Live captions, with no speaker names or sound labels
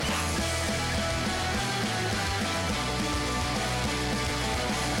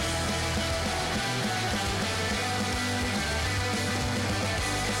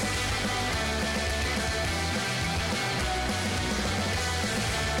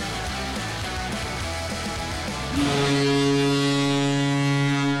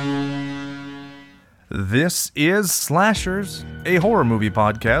This is Slashers, a horror movie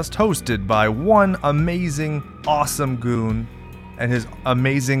podcast hosted by one amazing, awesome goon and his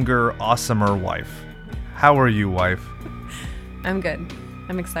amazinger, awesomer wife. How are you, wife? I'm good.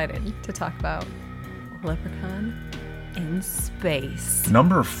 I'm excited to talk about Leprechaun in Space.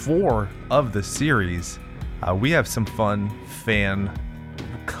 Number 4 of the series. We have some fun fan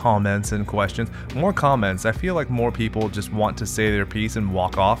comments and questions. More comments. I feel like more people just want to say their piece and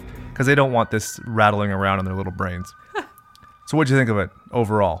walk off because they don't want this rattling around in their little brains. So what'd you think of it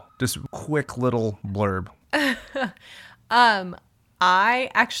overall? Just a quick little blurb. I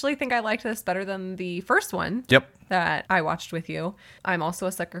actually think I liked this better than the first one. Yep. That I watched with you. I'm also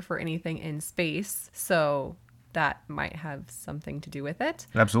a sucker for anything in space, so that might have something to do with it.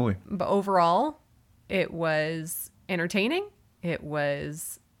 Absolutely. But overall, it was entertaining. It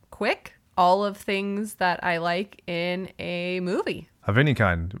was quick. All of things that I like in a movie. Of any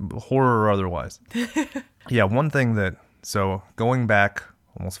kind, horror or otherwise. Yeah, one thing that, so going back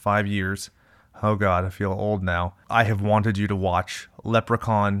almost 5 years, oh God, I feel old now. I have wanted you to watch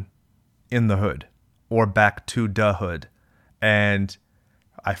Leprechaun in the Hood or Back to the Hood. And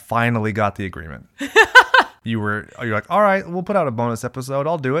I finally got the agreement. You're like, all right, we'll put out a bonus episode.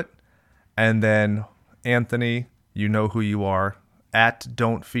 I'll do it. And then Anthony, you know who you are, at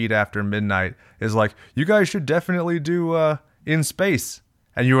Don't Feed After Midnight, is like, you guys should definitely do In Space.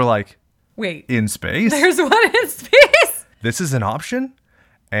 And you were like, wait, in space? There's one in space? This is an option?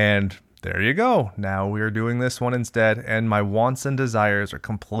 And there you go. Now we are doing this one instead, and my wants and desires are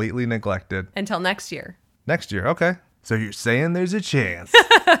completely neglected. Until next year. Next year, okay. So you're saying there's a chance.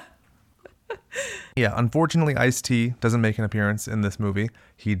 Yeah, unfortunately, Ice-T doesn't make an appearance in this movie.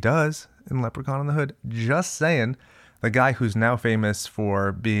 He does in Leprechaun in the Hood. Just saying. The guy who's now famous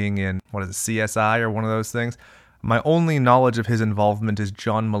for being in, what is it, CSI or one of those things. My only knowledge of his involvement is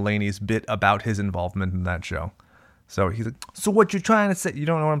John Mulaney's bit about his involvement in that show. So he's like, so what you're trying to say? You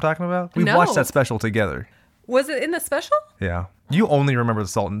don't know what I'm talking about? We've watched that special together. Was it in the special? Yeah. You only remember the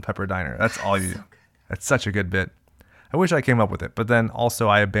Salt and Pepper Diner. That's all you do. That's such a good bit. I wish I came up with it. But then also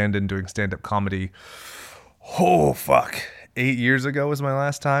I abandoned doing stand-up comedy. Oh, fuck. 8 years ago was my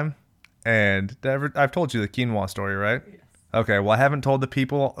last time. And I've told you the quinoa story, right? Yes. Okay, well, I haven't told the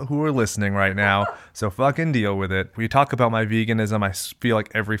people who are listening right now, so fucking deal with it. We talk about my veganism, I feel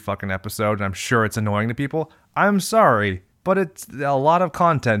like every fucking episode, and I'm sure it's annoying to people. I'm sorry, but it's a lot of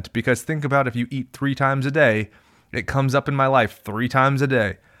content, because think about if you eat 3 times a day, it comes up in my life 3 times a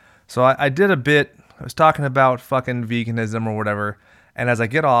day. So I did a bit, I was talking about fucking veganism or whatever, and as I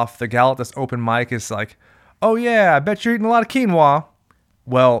get off, the gal at this open mic is like, oh yeah, I bet you're eating a lot of quinoa.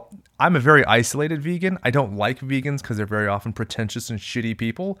 Well, I'm a very isolated vegan. I don't like vegans because they're very often pretentious and shitty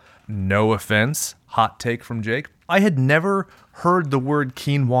people. No offense. Hot take from Jake. I had never heard the word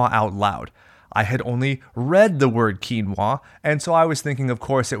quinoa out loud. I had only read the word quinoa, and so I was thinking, of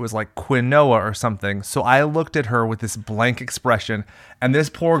course, it was like quinoa or something. So I looked at her with this blank expression, and this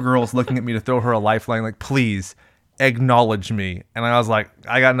poor girl's looking at me to throw her a lifeline, like, please, acknowledge me. And I was like,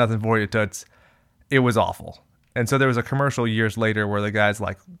 I got nothing for you, toots. It was awful. And so there was a commercial years later where the guy's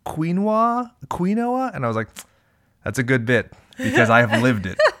like, quinoa? And I was like, that's a good bit because I have lived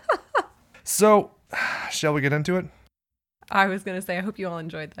it. So, shall we get into it? I was going to say, I hope you all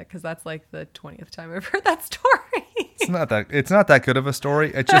enjoyed that because that's like the 20th time I've heard that story. It's not that good of a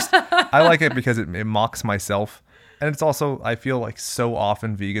story. It just, I like it because it mocks myself. And it's also, I feel like so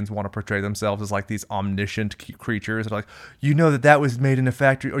often vegans want to portray themselves as like these omniscient creatures. They're like, you know that was made in a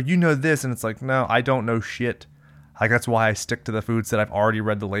factory, or you know this. And it's like, no, I don't know shit. Like, that's why I stick to the foods that I've already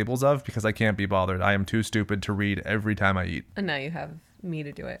read the labels of, because I can't be bothered. I am too stupid to read every time I eat. And now you have me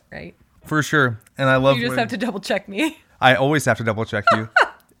to do it, right? For sure. And I love you just have to double check me. I always have to double check you.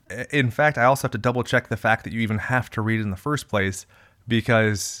 In fact, I also have to double check the fact that you even have to read it in the first place,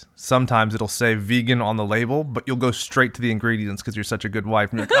 because sometimes it'll say vegan on the label, but you'll go straight to the ingredients because you're such a good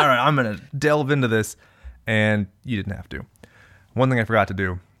wife. And you're like, all right, I'm going to delve into this. And you didn't have to. One thing I forgot to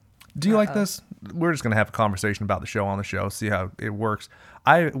do. Do you like this? We're just going to have a conversation about the show on the show, see how it works.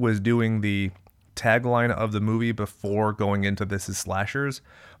 I was doing the tagline of the movie before going into This Is Slashers,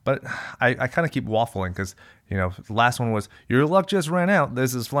 but I kind of keep waffling because, you know, the last one was, your luck just ran out,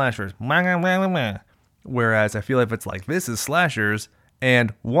 This Is Slashers. Whereas I feel if it's like, This Is Slashers,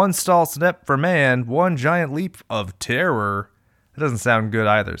 and one stall step for man, one giant leap of terror, it doesn't sound good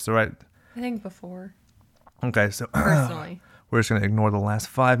either. So, right? I think before. Okay, so personally. We're just going to ignore the last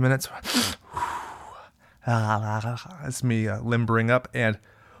 5 minutes. It's me limbering up. And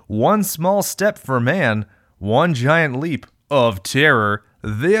one small step for man, one giant leap of terror.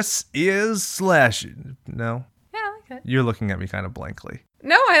 This is Slash. No. it. You're looking at me kind of blankly.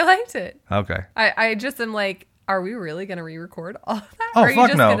 No, I liked it. Okay. I just am like, are we really going to re-record all of that? Oh, or are you fuck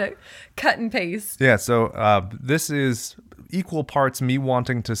just no. going to cut and paste? Yeah, so this is equal parts me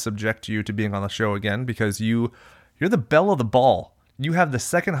wanting to subject you to being on the show again because you're the belle of the ball. You have the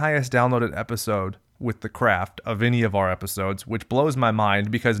second highest downloaded episode with The Craft of any of our episodes, which blows my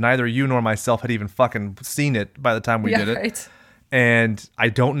mind because neither you nor myself had even fucking seen it by the time we did it. Right. And I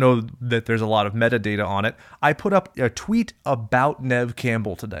don't know that there's a lot of metadata on it. I put up a tweet about Nev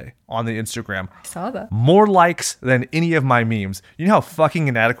Campbell today on the Instagram. I saw that. More likes than any of my memes. You know how fucking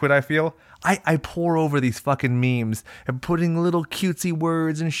inadequate I feel? I pore over these fucking memes and putting little cutesy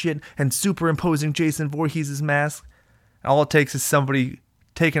words and shit and superimposing Jason Voorhees' mask. All it takes is somebody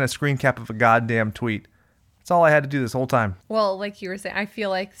taking a screen cap of a goddamn tweet. That's all I had to do this whole time. Well, like you were saying, I feel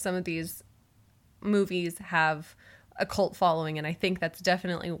like some of these movies have a cult following, and I think that's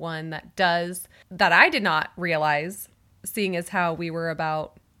definitely one that I did not realize, seeing as how we were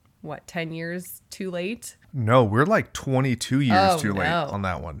about 10 years too late. No, we're like 22 years too late no. on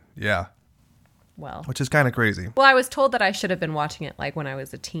that one. Yeah. Well, Which is kind of crazy. I was told that I should have been watching it like when I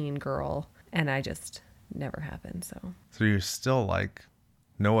was a teen girl, and I just never happened. So you're still like,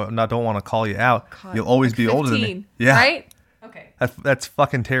 no, don't want to call you out. God, You'll always like be 15, older than me. Yeah. Right? Okay. That's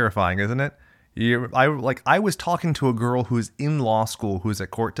fucking terrifying, isn't it? I was talking to a girl who's in law school who's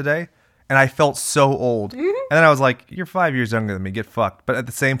at court today, and I felt so old. Mm-hmm. And then I was like, you're 5 years younger than me. Get fucked. But at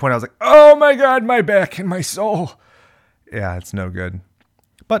the same point, I was like, oh my God, my back and my soul. Yeah, it's no good.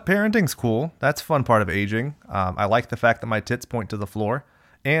 But parenting's cool. That's a fun part of aging. I like the fact that my tits point to the floor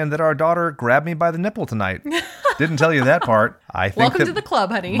and that our daughter grabbed me by the nipple tonight. Didn't tell you that part. I think Welcome to the club,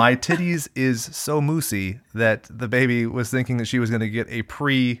 honey. My titties is so moosey that the baby was thinking that she was going to get a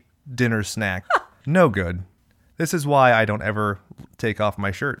pre-dinner snack. No good. This is why I don't ever take off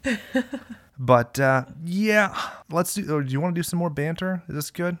my shirt. But yeah, let's do. Do you want to do some more banter? Is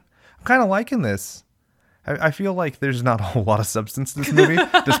this good? I'm kind of liking this. I feel like there's not a whole lot of substance to this movie,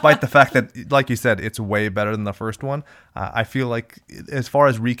 despite the fact that, like you said, it's way better than the first one. I feel like as far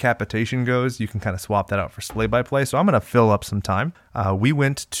as recapitation goes, you can kind of swap that out for play-by-play. So I'm going to fill up some time. We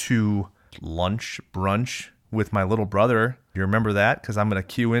went to brunch with my little brother. You remember that? Because I'm going to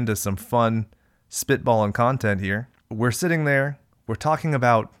cue into some fun spitballing content here. We're sitting there. We're talking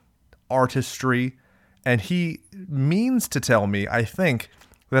about artistry. And he means to tell me, I think,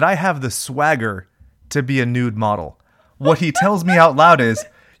 that I have the swagger to be a nude model. What he tells me out loud is,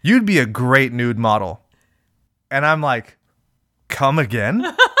 you'd be a great nude model. And I'm like, come again?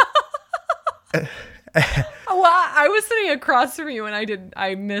 Well, I was sitting across from you and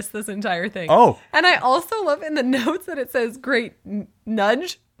I missed this entire thing. Oh. And I also love in the notes that it says great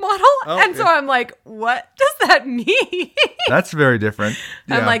nudge model. Oh, and so I'm like, what does that mean? That's very different.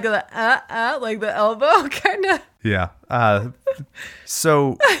 Yeah. I'm like like the elbow kind of. Yeah.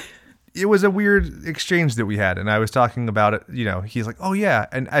 So it was a weird exchange that we had, and I was talking about it. You know, he's like, oh yeah.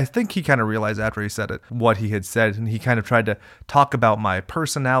 And I think he kind of realized after he said it what he had said, and he kind of tried to talk about my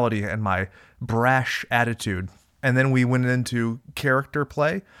personality and my brash attitude. And then we went into character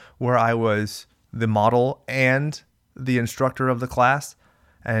play where I was the model and the instructor of the class.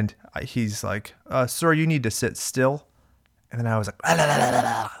 And he's like, sir, you need to sit still. And then I was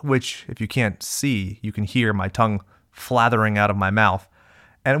like, which if you can't see, you can hear my tongue flathering out of my mouth.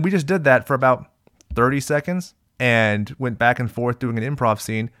 And we just did that for about 30 seconds and went back and forth doing an improv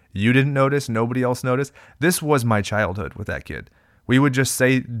scene. You didn't notice. Nobody else noticed. This was my childhood with that kid. We would just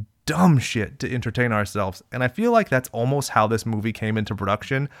say dumb shit to entertain ourselves. And I feel like that's almost how this movie came into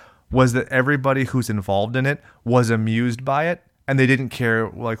production, was that everybody who's involved in it was amused by it. And they didn't care,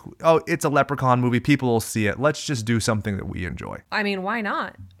 like, oh, it's a Leprechaun movie. People will see it. Let's just do something that we enjoy. I mean, why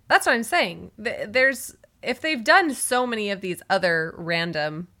not? That's what I'm saying. If they've done so many of these other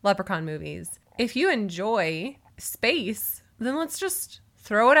random Leprechaun movies, if you enjoy space, then let's just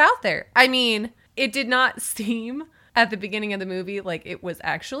throw it out there. I mean, it did not seem at the beginning of the movie like it was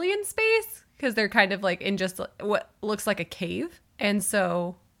actually in space, because they're kind of like in just what looks like a cave. And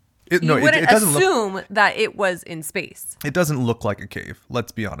so you wouldn't assume that it was in space. It doesn't look like a cave,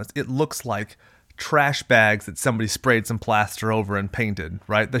 let's be honest. It looks like trash bags that somebody sprayed some plaster over and painted,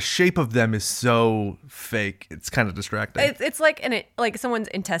 right? The shape of them is so fake. It's kind of distracting. It's like someone's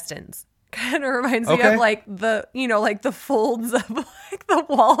intestines. Kind of reminds me of like the folds of like the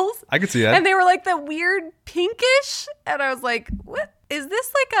walls. I could see that. And they were like the weird pinkish. And I was like, what? Is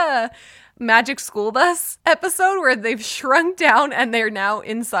this like a Magic School Bus episode where they've shrunk down and they're now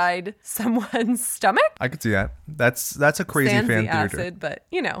inside someone's stomach? I could see that. That's a crazy Sans fan the theory. Acid, but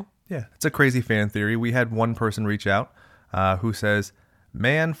you know. Yeah, it's a crazy fan theory. We had one person reach out who says,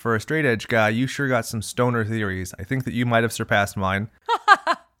 Man, for a straight edge guy, you sure got some stoner theories. I think that you might have surpassed mine.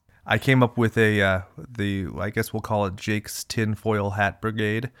 I came up with I guess we'll call it Jake's tinfoil hat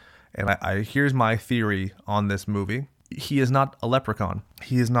brigade. And here's my theory on this movie. He is not a leprechaun.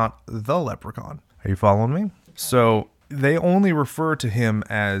 He is not the leprechaun. Are you following me? So they only refer to him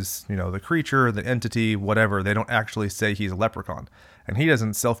as, the creature, the entity, whatever. They don't actually say he's a leprechaun. And he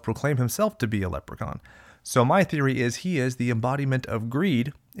doesn't self-proclaim himself to be a leprechaun. So my theory is he is the embodiment of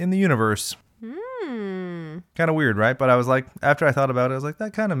greed in the universe. Kind of weird, right? But I was like, after I thought about it, I was like,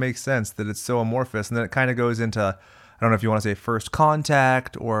 that kind of makes sense that it's so amorphous. And then it kind of goes into, I don't know if you want to say first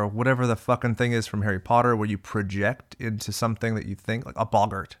contact or whatever the fucking thing is from Harry Potter where you project into something that you think, like a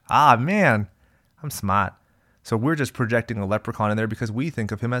boggart. Ah, man, I'm smart. So we're just projecting a leprechaun in there because we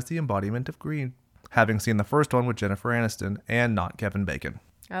think of him as the embodiment of greed, having seen the first one with Jennifer Aniston and not Kevin Bacon.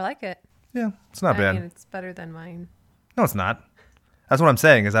 I like it. Yeah, it's not bad. I mean, it's better than mine. No, it's not. That's what I'm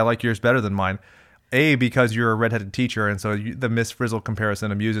saying is I like yours better than mine. A, because you're a redheaded teacher, and so the Miss Frizzle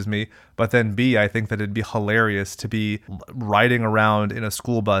comparison amuses me. But then B, I think that it'd be hilarious to be riding around in a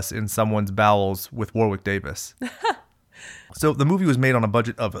school bus in someone's bowels with Warwick Davis. So the movie was made on a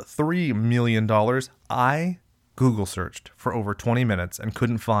budget of $3 million. I Google searched for over 20 minutes and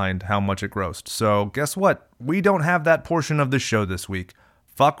couldn't find how much it grossed. So guess what? We don't have that portion of the show this week.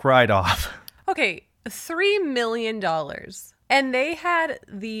 Fuck right off. Okay, $3 million. And they had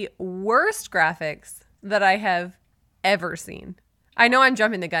the worst graphics that I have ever seen. I know I'm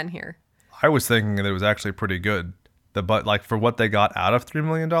jumping the gun here. I was thinking that it was actually pretty good. But like for what they got out of $3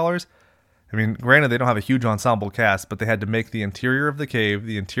 million, I mean, granted, they don't have a huge ensemble cast, but they had to make the interior of the cave,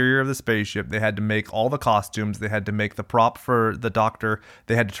 the interior of the spaceship. They had to make all the costumes. They had to make the prop for the doctor.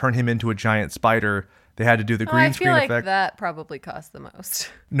 They had to turn him into a giant spider. They had to do the green screen effect. I feel like that probably cost the most.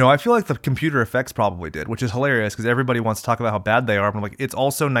 No, I feel like the computer effects probably did, which is hilarious because everybody wants to talk about how bad they are. But I'm like, it's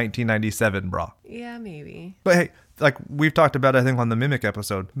also 1997, bro. Yeah, maybe. But hey, like we've talked about, I think on the Mimic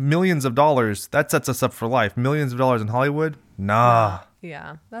episode, millions of dollars, that sets us up for life. Millions of dollars in Hollywood? Nah.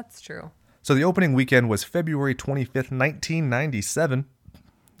 Yeah, that's true. So the opening weekend was February 25th, 1997.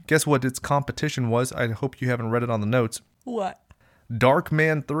 Guess what its competition was? I hope you haven't read it on the notes. What?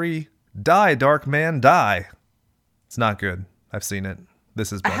 Darkman 3. Die, Darkman, die. It's not good. I've seen it.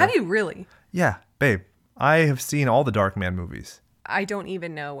 This is better. Have you really? Yeah, babe. I have seen all the Darkman movies. I don't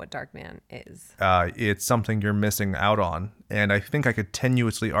even know what Darkman is. It's something you're missing out on. And I think I could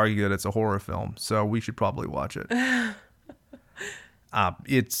tenuously argue that it's a horror film. So we should probably watch it.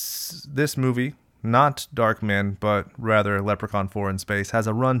 It's this movie, not Darkman, but rather Leprechaun 4 in Space, has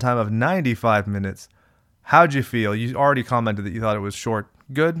a runtime of 95 minutes. How'd you feel? You already commented that you thought it was short.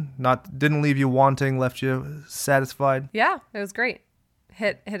 Good? Didn't leave you wanting, left you satisfied? Yeah, it was great.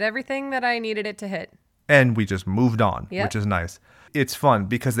 Hit everything that I needed it to hit. And we just moved on, Yep. Which is nice. It's fun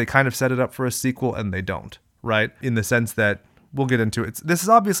because they kind of set it up for a sequel and they don't, right? In the sense that we'll get into it. This is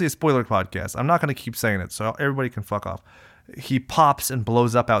obviously a spoiler podcast. I'm not going to keep saying it, so everybody can fuck off. He pops and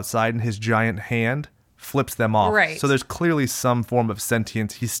blows up outside and his giant hand flips them off. Right. So there's clearly some form of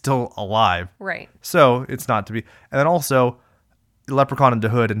sentience. He's still alive. Right. So it's not to be. And then also, Leprechaun and the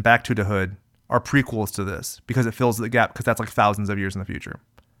Hood and Back to the Hood are prequels to this because it fills the gap because that's like thousands of years in the future.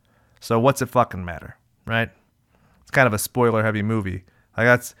 So what's it fucking matter, right? It's kind of a spoiler heavy movie. Like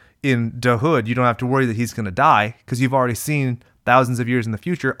that's in the Hood, you don't have to worry that he's going to die because you've already seen thousands of years in the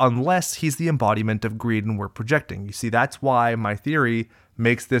future unless he's the embodiment of greed and we're projecting. You see, that's why my theory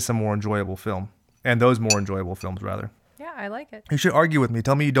makes this a more enjoyable film. And those more enjoyable films, rather. Yeah, I like it. You should argue with me.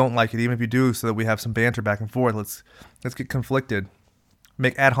 Tell me you don't like it, even if you do, so that we have some banter back and forth. Let's get conflicted.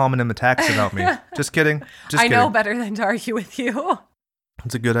 Make ad hominem attacks about me. Just kidding. I know better than to argue with you.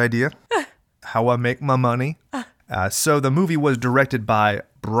 It's a good idea. How I make my money. So the movie was directed by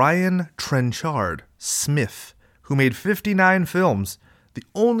Brian Trenchard Smith, who made 59 films. The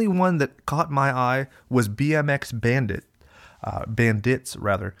only one that caught my eye was BMX Bandits.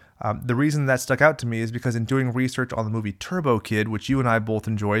 The reason that stuck out to me is because in doing research on the movie Turbo Kid, which you and I both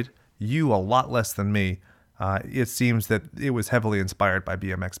enjoyed, you a lot less than me, it seems that it was heavily inspired by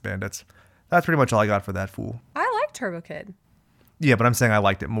BMX Bandits. That's pretty much all I got for that fool. I like Turbo Kid. Yeah, but I'm saying I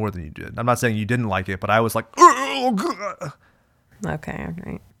liked it more than you did. I'm not saying you didn't like it, but I was like, oh, God. Okay, all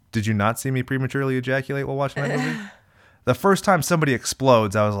right. Did you not see me prematurely ejaculate while watching that movie? The first time somebody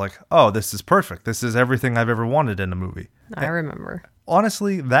explodes, I was like, oh, this is perfect. This is everything I've ever wanted in a movie. I remember.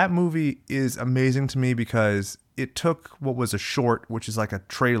 Honestly, that movie is amazing to me because it took what was a short, which is like a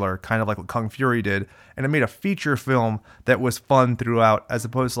trailer, kind of like what Kung Fury did, and it made a feature film that was fun throughout, as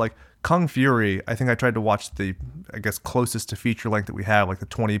opposed to like Kung Fury, I think I tried to watch the, I guess, closest to feature length that we have, like the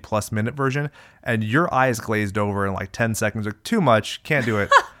 20 plus minute version, and your eyes glazed over in like 10 seconds. Like, too much, can't do it.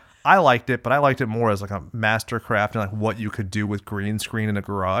 I liked it, but I liked it more as like a mastercraft and like what you could do with green screen in a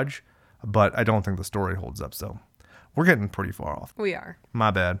garage. But I don't think the story holds up, so we're getting pretty far off. We are. My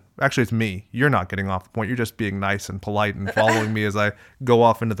bad. Actually, it's me. You're not getting off the point. You're just being nice and polite and following me as I go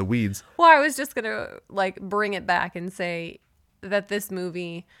off into the weeds. Well, I was just going to like bring it back and say that this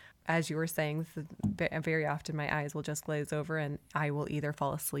movie, as you were saying, very often my eyes will just glaze over and I will either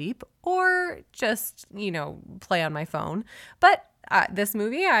fall asleep or just, play on my phone. But this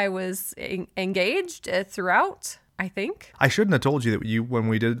movie, I was engaged throughout, I think. I shouldn't have told you that when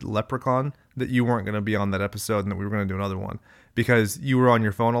we did Leprechaun, that you weren't going to be on that episode and that we were going to do another one because you were on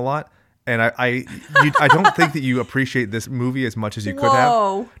your phone a lot. And I don't think that you appreciate this movie as much as you could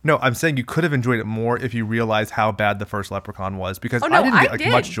have. No, I'm saying you could have enjoyed it more if you realized how bad the first Leprechaun was because I didn't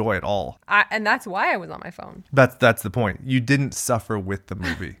get much joy at all. And that's why I was on my phone. That's the point. You didn't suffer with the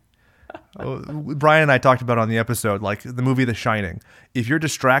movie. Brian and I talked about on the episode, like the movie The Shining. If you're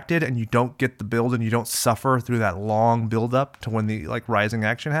distracted and you don't get the build and you don't suffer through that long build up to when the like rising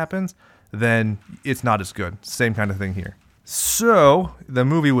action happens, then it's not as good. Same kind of thing here. So the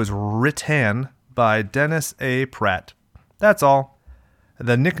movie was written by Dennis A. Pratt. That's all.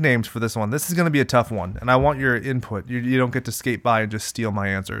 The nicknames for this one. This is going to be a tough one, and I want your input. You don't get to skate by and just steal my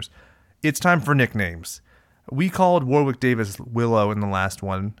answers. It's time for nicknames. We called Warwick Davis Willow in the last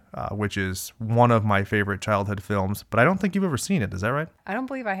one, which is one of my favorite childhood films, but I don't think you've ever seen it. Is that right? I don't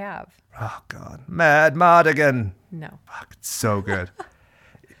believe I have. Oh, God. Mad Madigan. No. Fuck, it's so good.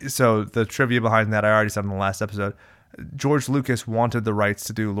 So the trivia behind that, I already said in the last episode. George Lucas wanted the rights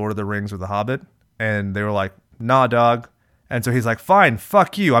to do Lord of the Rings or The Hobbit, and they were like, nah, dog. And so he's like, fine,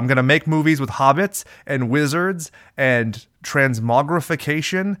 fuck you. I'm going to make movies with hobbits and wizards and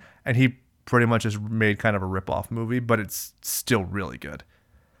transmogrification. And he pretty much just made kind of a rip-off movie, but it's still really good.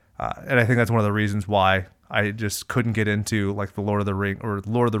 And I think that's one of the reasons why I just couldn't get into like the Lord of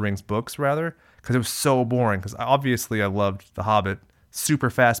the Rings books, rather, because it was so boring. Because obviously I loved The Hobbit. Super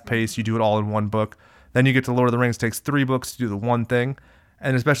fast-paced. You do it all in one book. Then you get to Lord of the Rings, takes 3 books to do the one thing.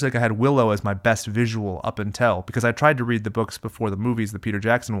 And especially like I had Willow as my best visual up until, because I tried to read the books before the movies, the Peter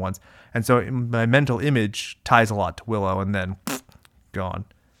Jackson ones. And so my mental image ties a lot to Willow, and then gone.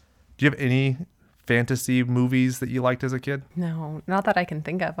 Do you have any fantasy movies that you liked as a kid? No, not that I can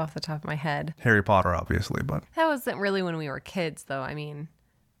think of off the top of my head. Harry Potter, obviously, but... That wasn't really when we were kids, though. I mean,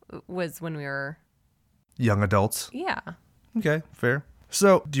 it was when we were... young adults? Yeah. Okay, fair.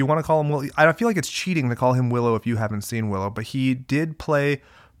 So, do you want to call him Willow? I feel like it's cheating to call him Willow if you haven't seen Willow, but he did play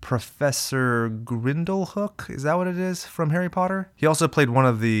Professor Grindelhook. Is that what it is from Harry Potter? He also played one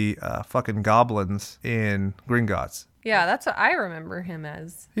of the fucking goblins in Gringotts. Yeah, that's what I remember him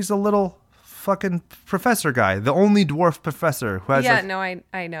as. He's a little fucking professor guy, the only dwarf professor who has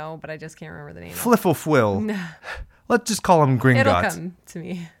I know, but I just can't remember the name. Flifflefwill. Let's just call him Gringotts. It'll come to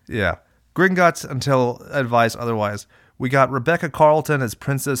me. Yeah. Gringotts until advised otherwise. We got Rebecca Carlton as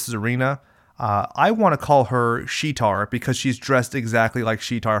Princess Zarina. I want to call her Sheetar because she's dressed exactly like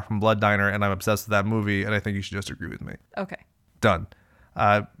Sheetar from Blood Diner, and I'm obsessed with that movie, and I think you should just agree with me. Okay. Done.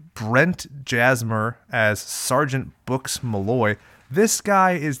 Brent Jasmer as Sergeant Books Malloy. This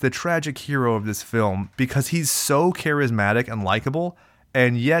guy is the tragic hero of this film because he's so charismatic and likable,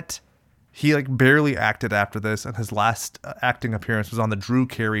 and yet he like barely acted after this, and his last acting appearance was on the Drew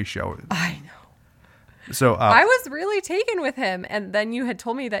Carey Show. I know. So I was really taken with him, and then you had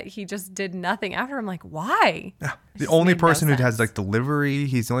told me that he just did nothing after. I'm like, why? The only person who has like delivery.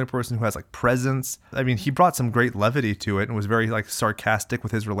 He's the only person who has like presence. I mean, he brought some great levity to it and was very like sarcastic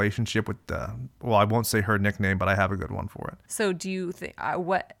with his relationship with well, I won't say her nickname, but I have a good one for it. So do you think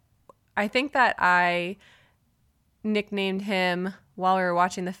I think that I nicknamed him while we were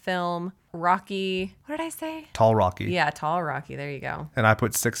watching the film Rocky. What did I say? Tall Rocky. Yeah, Tall Rocky. There you go. And I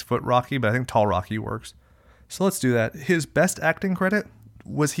put 6 foot Rocky, but I think Tall Rocky works. So let's do that. His best acting credit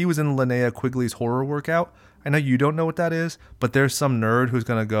was he was in Linnea Quigley's Horror Workout. I know you don't know what that is, but there's some nerd who's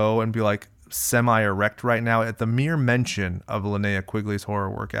going to go and be like semi-erect right now at the mere mention of Linnea Quigley's Horror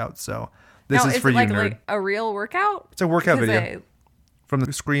Workout. So this is for you, nerd. Like a real workout? It's a workout video. From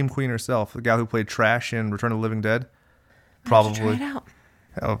the Scream Queen herself, the gal who played Trash in Return of the Living Dead. Probably. Try it out.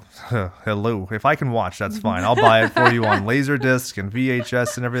 Oh, hello. If I can watch, that's fine. I'll buy it for you on Laserdisc and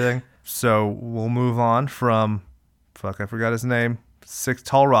VHS and everything. So we'll move on from, I forgot his name,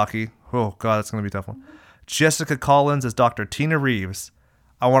 Tall Rocky. Oh, God, that's going to be a tough one. Jessica Collins as Dr. Tina Reeves.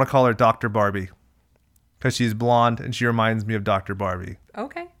 I want to call her Dr. Barbie because she's blonde and she reminds me of Dr. Barbie.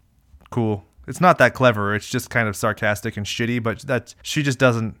 Okay. Cool. It's not that clever. It's just kind of sarcastic and shitty, but that she just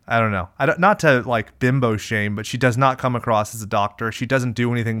doesn't, I don't know. Not to like bimbo shame, but she does not come across as a doctor. She doesn't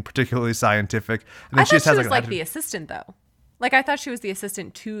do anything particularly scientific. And then I thought just has she was like an the assistant though. Like I thought she was the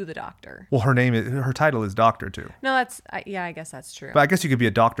assistant to the doctor. Well, her title is doctor too. No, yeah, I guess that's true. But I guess you could be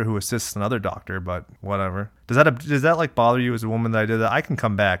a doctor who assists another doctor, but whatever. Does that like bother you as a woman that I did that? I can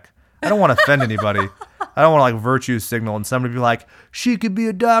come back. I don't want to offend anybody. I don't want to like virtue signal and somebody be like, she could be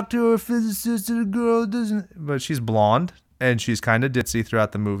a doctor or a physicist and a girl doesn't. But she's blonde and she's kind of ditzy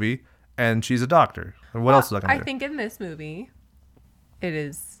throughout the movie and she's a doctor. And what else is I going to do? I think in this movie, it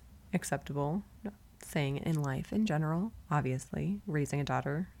is acceptable saying in life in general, obviously, raising a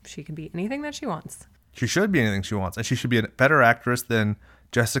daughter, she can be anything that she wants. She should be anything she wants. And she should be a better actress than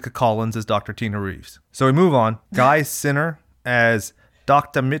Jessica Collins as Dr. Tina Reeves. So we move on. Guy Sinner as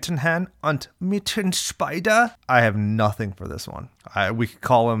Dr. Mittenhan und Mittenspider. I have nothing for this one. We could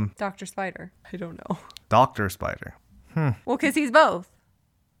call him Dr. Spider. I don't know. Dr. Spider. Well, because he's both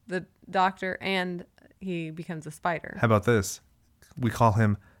the doctor and he becomes a spider. How about this? We call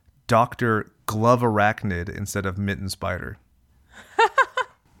him Dr. Glove Arachnid instead of Mitten Spider.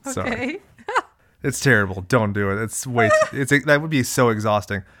 Okay. It's terrible. Don't do it. That would be so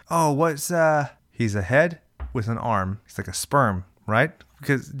exhausting. Oh, he's a head with an arm. He's like a sperm, right?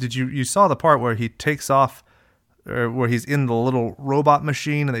 Because you saw the part where he takes off, or where he's in the little robot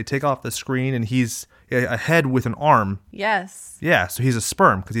machine and they take off the screen and he's a head with an arm. Yes. Yeah, so he's a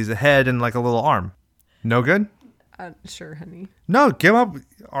sperm because he's a head and like a little arm. No good? Sure, honey. No,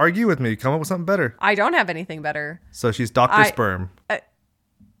 argue with me. Come up with something better. I don't have anything better. So she's Dr. Sperm.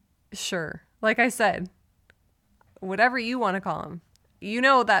 Sure. Like I said, whatever you want to call him. You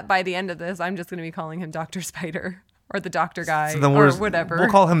know that by the end of this, I'm just going to be calling him Dr. Spider or the doctor guy or whatever. We'll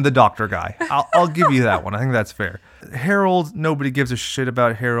call him the doctor guy. I'll give you that one. I think that's fair. Harold, nobody gives a shit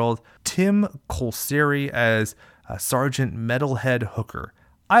about Harold. Tim Colseri as Sergeant Metalhead Hooker.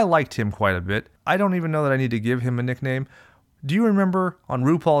 I liked him quite a bit. I don't even know that I need to give him a nickname. Do you remember on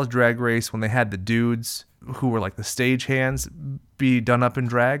RuPaul's Drag Race when they had the dudes who were like the stagehands be done up in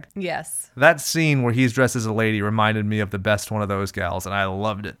drag? Yes. That scene where he's dressed as a lady reminded me of the best one of those gals, and I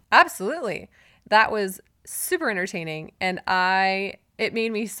loved it. Absolutely. That was super entertaining, and it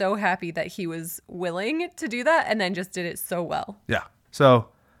made me so happy that he was willing to do that and then just did it so well. Yeah. So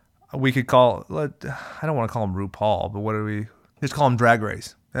we could I don't want to call him RuPaul, but what do we just call him? Drag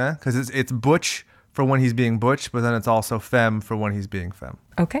Race. Yeah, because it's Butch for when he's being Butch, but then it's also Femme for when he's being Femme.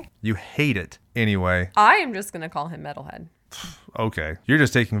 Okay. You hate it anyway. I am just going to call him Metalhead. Okay. You're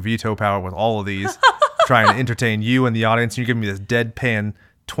just taking veto power with all of these, trying to entertain you and the audience. You're giving me this deadpan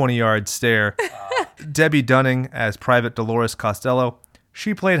 20-yard stare. Debbie Dunning as Private Dolores Costello.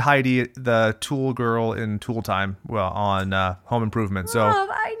 She played Heidi, the Tool girl in Tool Time, on Home Improvement. So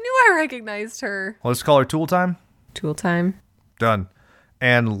I knew I recognized her. Let's call her Tool Time. Tool Time. Done.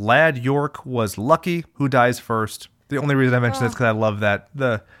 And Lad York was Lucky, who dies first. The only reason I mention this is because I love that.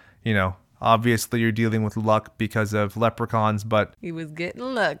 Obviously you're dealing with luck because of leprechauns, but he was getting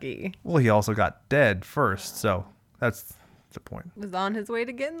lucky. Well, he also got dead first, so that's the point. Was on his way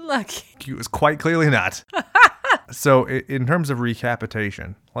to getting lucky. He was quite clearly not. So in terms of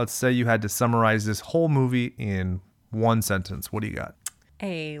recapitation, let's say you had to summarize this whole movie in one sentence. What do you got?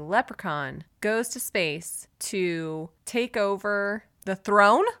 A leprechaun goes to space to take over the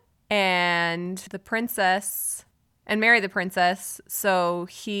throne and the princess and marry the princess so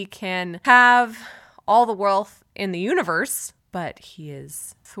he can have all the wealth in the universe, but he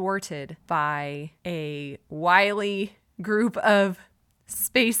is thwarted by a wily group of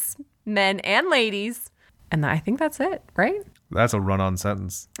space men and ladies. And I think that's it, right? That's a run-on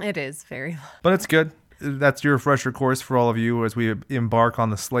sentence. It is very long. But it's good. That's your refresher course for all of you as we embark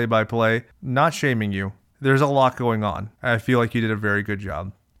on the Slay-by-Play. Not shaming you. There's a lot going on. I feel like you did a very good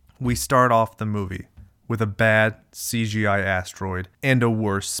job. We start off the movie with a bad CGI asteroid and a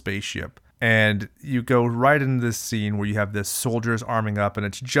worse spaceship. And you go right into this scene where you have this soldiers arming up, and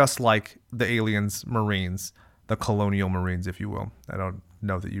it's just like the aliens Marines, the colonial Marines, if you will. I don't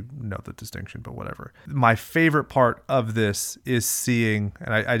know that you know the distinction, but whatever. My favorite part of this is seeing,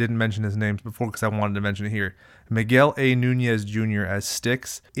 and I didn't mention his names before because I wanted to mention it here, Miguel A. Nunez Jr. as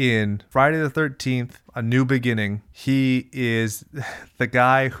Styx in Friday the 13th, A New Beginning. He is the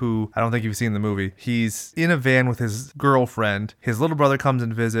guy who, I don't think you've seen the movie, he's in a van with his girlfriend. His little brother comes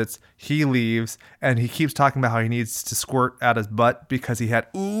and visits. He leaves, and he keeps talking about how he needs to squirt out his butt because he had,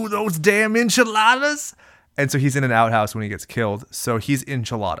 those damn enchiladas. And so he's in an outhouse when he gets killed. So he's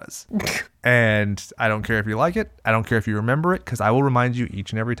enchiladas. And I don't care if you like it. I don't care if you remember it, because I will remind you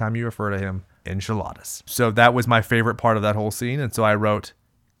each and every time you refer to him, enchiladas. So that was my favorite part of that whole scene. And so I wrote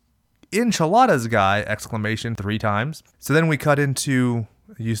enchiladas guy, exclamation, 3 times. So then we cut into,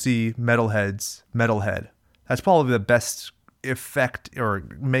 you see Metalhead. That's probably the best effect or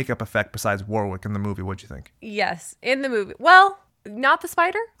makeup effect besides Warwick in the movie. What'd you think? Yes, in the movie. Well, not the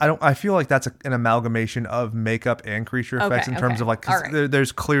spider? I feel like that's an amalgamation of makeup and creature effects in terms of like, 'cause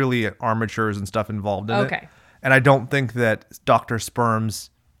there's clearly armatures and stuff involved in it. And I don't think that Dr.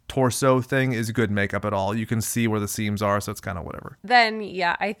 Sperm's torso thing is good makeup at all. You can see where the seams are, so it's kind of whatever. Then,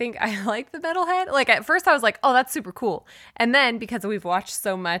 yeah, I think I like the Metalhead. Like, at first I was like, oh, that's super cool. And then, because we've watched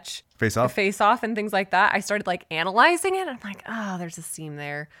so much Face Off and things like that, I started, like, analyzing it. I'm like, oh, there's a seam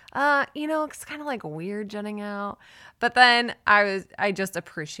there. It's kind of, like, weird jutting out. But then I just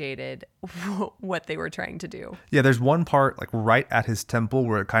appreciated what they were trying to do. Yeah, there's one part, like, right at his temple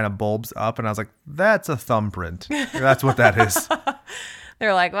where it kind of bulbs up, and I was like, that's a thumbprint. That's what that is.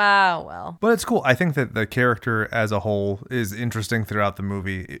 They're like, wow, well. But it's cool. I think that the character as a whole is interesting throughout the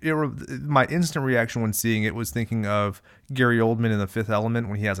movie. My instant reaction when seeing it was thinking of Gary Oldman in The Fifth Element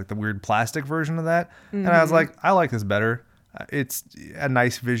when he has like the weird plastic version of that. Mm-hmm. And I was like, I like this better. It's a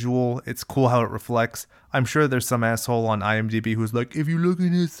nice visual. It's cool how it reflects. I'm sure there's some asshole on IMDb who's like, if you look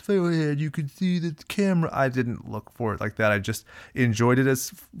in his forehead, you can see the camera. I didn't look for it like that. I just enjoyed it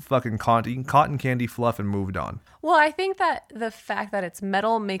as fucking cotton candy fluff and moved on. Well, I think that the fact that it's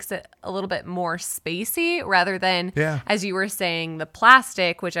metal makes it a little bit more spacey rather than, as you were saying, the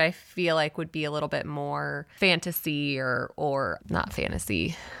plastic, which I feel like would be a little bit more fantasy or not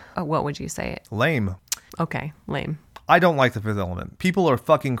fantasy. What would you say? Lame. Okay, lame. I don't like The Fifth Element. People are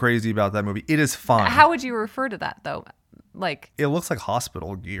fucking crazy about that movie. It is fun. How would you refer to that, though? Like, it looks like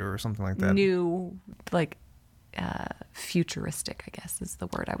hospital gear or something like that. New, like, futuristic, I guess is the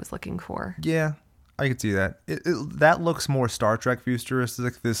word I was looking for. Yeah, I could see that. That looks more Star Trek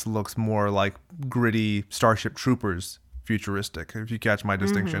futuristic. This looks more like gritty Starship Troopers futuristic, if you catch my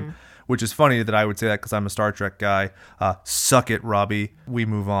distinction. Mm-hmm. Which is funny that I would say that because I'm a Star Trek guy. Suck it, Robbie. We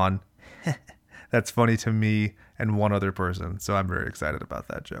move on. That's funny to me and one other person, so I'm very excited about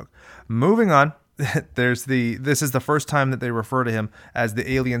that joke. Moving on, this is the first time that they refer to him as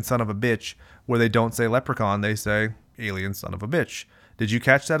the alien son of a bitch, where they don't say leprechaun, they say alien son of a bitch. Did you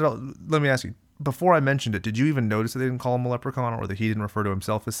catch that? Let me ask you, before I mentioned it, did you even notice that they didn't call him a leprechaun or that he didn't refer to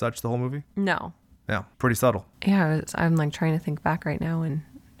himself as such the whole movie? No. Yeah, pretty subtle. Yeah, I'm like trying to think back right now and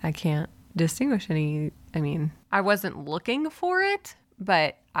I can't distinguish any. I mean, I wasn't looking for it,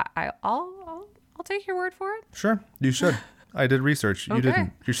 but I'll take your word for it. Sure, you should. I did research. You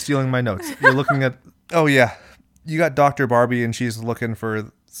didn't. You're stealing my notes. You're looking at... Oh, yeah. You got Dr. Barbie, and she's looking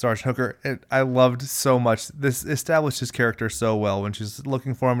for Sergeant Hooker. I loved so much. This established his character so well when she's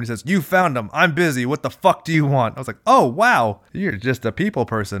looking for him, and he says, you found him. I'm busy. What the fuck do you want? I was like, oh, wow. You're just a people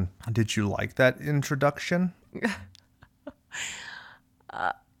person. Did you like that introduction?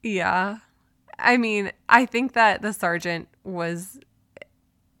 Yeah. I mean, I think that the sergeant was...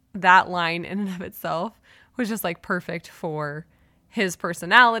 that line in and of itself was just like perfect for his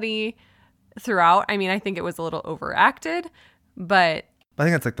personality throughout. I mean, I think it was a little overacted, but I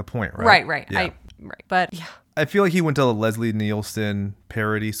think that's like the point, right? Right. Yeah. But yeah. I feel like he went to the Leslie Nielsen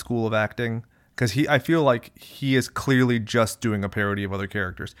parody school of acting. Because I feel like he is clearly just doing a parody of other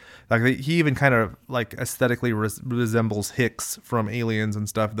characters. Like he even kind of like aesthetically resembles Hicks from Aliens and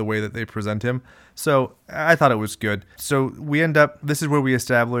stuff, the way that they present him. So I thought it was good. So we end up, this is where we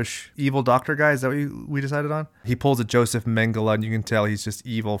establish evil doctor guy. Is that what we decided on? He pulls a Joseph Mengele, and you can tell he's just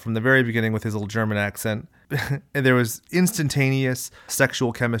evil from the very beginning with his little German accent. And there was instantaneous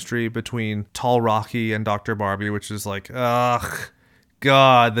sexual chemistry between Tall Rocky and Dr. Barbie, which is like, ugh.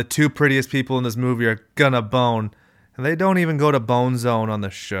 God, the two prettiest people in this movie are gonna bone. And they don't even go to Bone Zone on the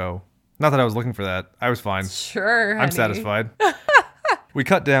show. Not that I was looking for that. I was fine. Sure, honey. I'm satisfied. We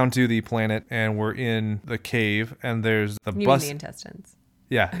cut down to the planet, and we're in the cave, and there's the you bus. Mean the intestines.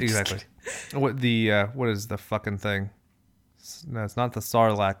 Yeah, exactly. What is the fucking thing? No, it's not the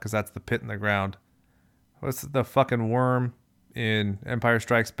Sarlacc, because that's the pit in the ground. What's the fucking worm in Empire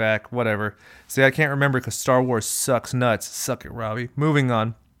Strikes Back? Whatever. See, I can't remember because Star Wars sucks nuts. Suck it, Robbie. Moving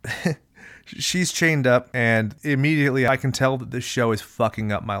on. She's chained up, and immediately I can tell that this show is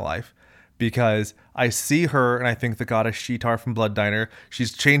fucking up my life. Because I see her, and I think the goddess Sheetar from Blood Diner.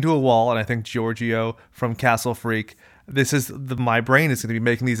 She's chained to a wall, and I think Giorgio from Castle Freak. This is my brain is going to be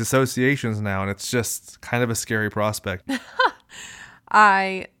making these associations now, and it's just kind of a scary prospect.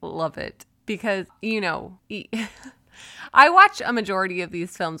 I love it because, I watch a majority of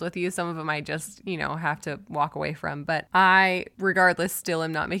these films with you. Some of them I just, have to walk away from. But I, regardless, still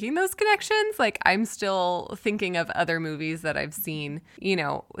am not making those connections. Like, I'm still thinking of other movies that I've seen,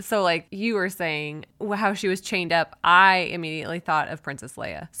 So, like, you were saying how she was chained up. I immediately thought of Princess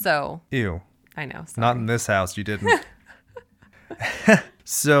Leia. So. Ew. I know. Sorry. Not in this house, you didn't.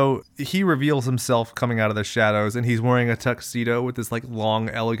 So he reveals himself coming out of the shadows, and he's wearing a tuxedo with this like long,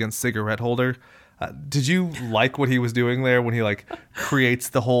 elegant cigarette holder. Did you like what he was doing there when he like creates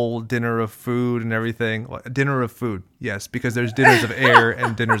the whole dinner of food and everything? Dinner of food, yes, because there's dinners of air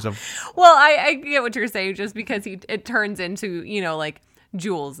and dinners of. Well, I get what you're saying, just because it turns into like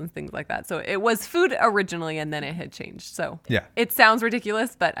jewels and things like that. So it was food originally, and then it had changed. So yeah, it sounds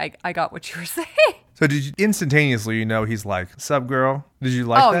ridiculous, but I got what you were saying. So did you instantaneously, he's like, "Sup, girl?" Did you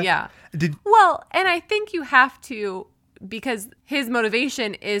like that? Oh yeah. Well, and I think you have to, because his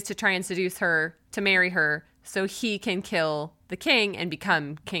motivation is to try and seduce her to marry her, so he can kill the king and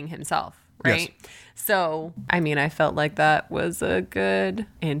become king himself, right? Yes. So, I mean, I felt like that was a good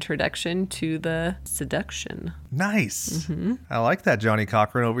introduction to the seduction. Nice. Mm-hmm. I like that, Johnny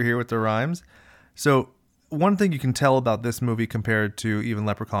Cochran over here with the rhymes. So, one thing you can tell about this movie compared to even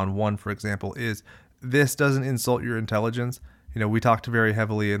Leprechaun 1, for example, is this doesn't insult your intelligence. We talked very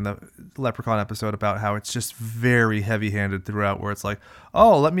heavily in the Leprechaun episode about how it's just very heavy-handed throughout, where it's like,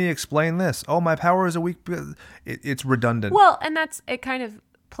 oh, let me explain this. Oh, my power is a weak... It's redundant. Well, and it kind of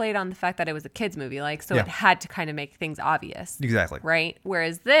played on the fact that it was a kid's movie, so it had to kind of make things obvious. Exactly. Right?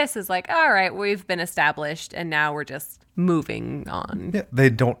 Whereas this is like, all right, we've been established, and now we're just moving on. Yeah, they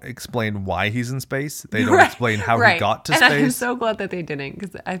don't explain why he's in space. They don't explain how he got to space. And I'm so glad that they didn't,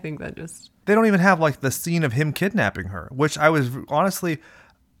 because I think that just... They don't even have like the scene of him kidnapping her, which I was honestly,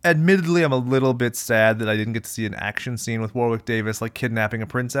 admittedly, I'm a little bit sad that I didn't get to see an action scene with Warwick Davis like kidnapping a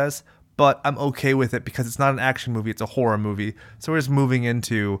princess, but I'm okay with it because it's not an action movie, it's a horror movie. So we're just moving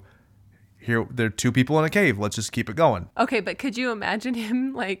into, here, there are two people in a cave, let's just keep it going. Okay, but could you imagine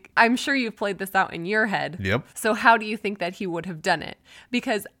him, I'm sure you've played this out in your head. Yep. So how do you think that he would have done it?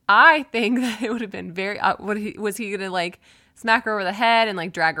 Because I think that it would have been very, was he going to smack her over the head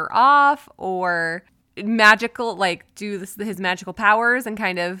and drag her off, or magical, do his magical powers and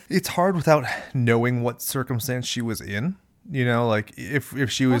kind of... It's hard without knowing what circumstance she was in.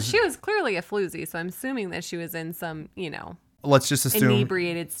 If she was... Well, she was clearly a floozy, so I'm assuming that she was in some, let's just assume...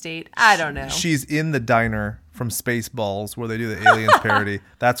 inebriated state. I don't know. She's in the diner from Spaceballs where they do the Aliens parody.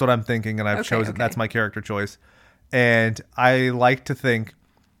 That's what I'm thinking, and I've chosen... Okay. That's my character choice. And I like to think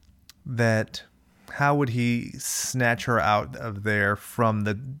that... How would he snatch her out of there from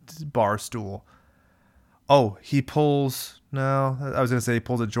the bar stool? Oh, he pulls... No, I was going to say he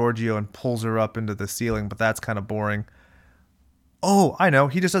pulls a Giorgio and pulls her up into the ceiling, but that's kind of boring. Oh, I know.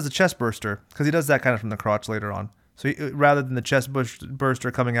 He just does a chest burster, because he does that kind of from the crotch later on. So rather than the chest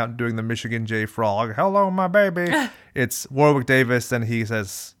burster coming out and doing the Michigan J Frog, hello, my baby, it's Warwick Davis, and he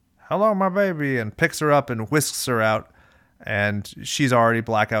says, hello, my baby, and picks her up and whisks her out. And she's already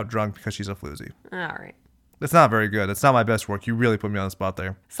blackout drunk because she's a floozy. All right. It's not very good. It's not my best work. You really put me on the spot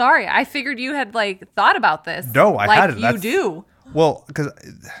there. Sorry. I figured you had thought about this. No, I hadn't. You do. Well, because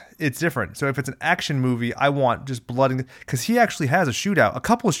it's different. So if it's an action movie, I want just blood. Because he actually has a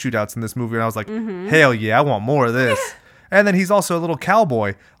couple of shootouts in this movie. And I was like, hell yeah, I want more of this. And then he's also a little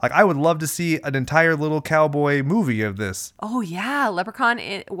cowboy. I would love to see an entire little cowboy movie of this. Oh, yeah. Leprechaun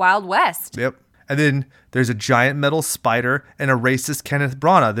in Wild West. Yep. And then there's a giant metal spider and a racist Kenneth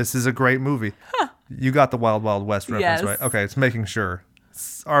Branagh. This is a great movie. Huh. You got the Wild Wild West reference, right? Okay, it's making sure.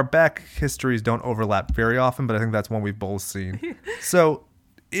 Our back histories don't overlap very often, but I think that's one we've both seen. So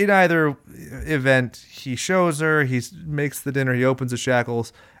in either event, he shows her, he makes the dinner, he opens the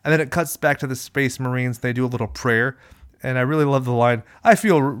shackles, and then it cuts back to the Space Marines. They do a little prayer. And I really love the line, I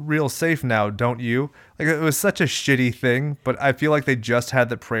feel real safe now, don't you? It was such a shitty thing, but I feel like they just had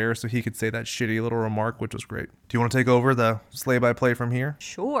the prayer so he could say that shitty little remark, which was great. Do you want to take over the slay-by-play from here?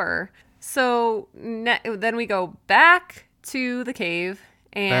 Sure. So then we go back to the cave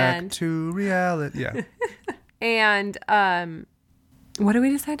and... Back to reality, yeah. And what do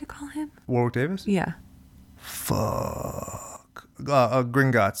we decide to call him? Warwick Davis? Yeah. Fuck.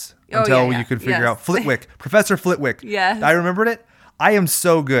 Gringotts. Until you could figure out Flitwick. Professor Flitwick. Yes. I remembered it. I am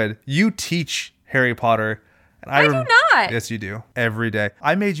so good. You teach Harry Potter. And I do not. Yes, you do. Every day.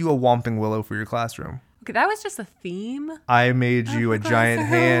 I made you a Whomping Willow for your classroom. Okay, that was just a theme. I made you a giant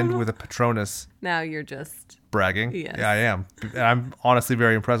hand with a Patronus. Now you're just... bragging. Yes. Yeah, I am. And I'm honestly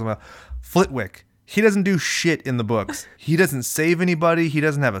very impressed with Flitwick. He doesn't do shit in the books. He doesn't save anybody. He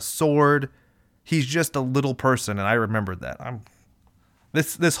doesn't have a sword. He's just a little person, and I remembered that.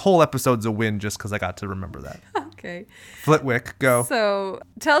 This whole episode's a win just because I got to remember that. Okay. Flitwick, go. So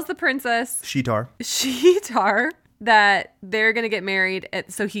tells the princess Sheetar. Sheetar that they're going to get married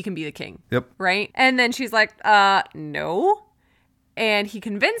so he can be the king. Yep. Right? And then she's like, no. And he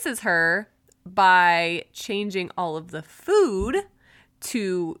convinces her by changing all of the food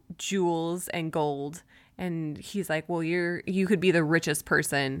to jewels and gold. And he's like, well, you could be the richest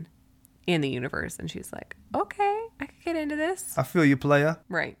person in the universe. And she's like, okay, I could get into this. I feel you, playa.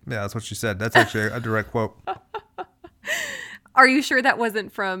 Right. Yeah, that's what she said. That's actually a direct quote. Are you sure that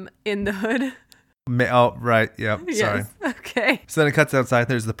wasn't from In the Hood? Oh, right. Yep. Sorry. Yes. Okay. So then it cuts outside.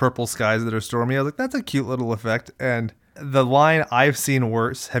 There's the purple skies that are stormy. I was like, that's a cute little effect. And the line, I've seen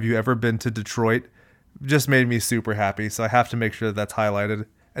worse, have you ever been to Detroit, just made me super happy. So I have to make sure that's highlighted.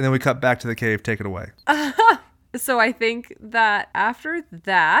 And then we cut back to the cave. Take it away. So I think that after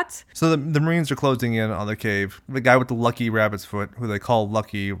that... So the Marines are closing in on the cave. The guy with the lucky rabbit's foot, who they call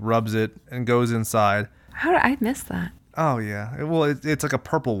Lucky, rubs it and goes inside. How did I miss that? Oh, yeah. Well, it's like a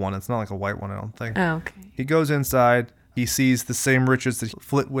purple one. It's not like a white one, I don't think. Oh, okay. He goes inside. He sees the same riches that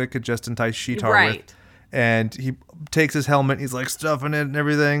Flitwick had just enticed Sheetar with. And he takes his helmet. He's like stuffing it and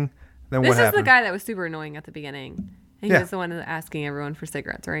everything. Then what happened? This is the guy that was super annoying at the beginning. And he was the one asking everyone for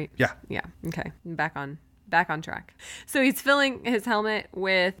cigarettes, right? Yeah. Yeah. Okay. Back on track. So he's filling his helmet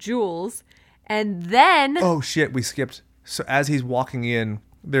with jewels. And then... Oh, shit. We skipped. So as he's walking in,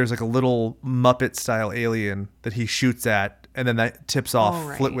 there's like a little Muppet-style alien that he shoots at. And then that tips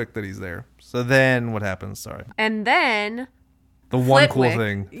off Flitwick that he's there. So then what happens? Sorry. And then... The one cool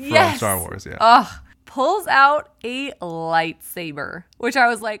thing from Star Wars, yeah. Pulls out a lightsaber, which I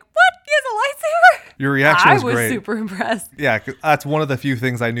was like, what? He has a lightsaber? Your reaction was great. I was super impressed. Yeah, 'cause that's one of the few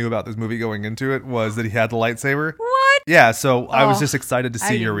things I knew about this movie going into it was that he had the lightsaber. What? Yeah, so I was just excited to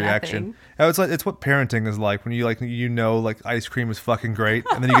see your reaction. Nothing. It's what parenting is like when you ice cream is fucking great,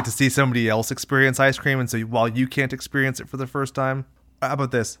 and then you get to see somebody else experience ice cream, and so while you can't experience it for the first time, how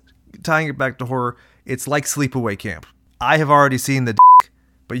about this? Tying it back to horror, it's like Sleepaway Camp. I have already seen the dick,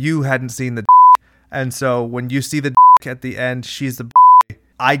 but you hadn't seen the dick. And so when you see the dick at the end, she's the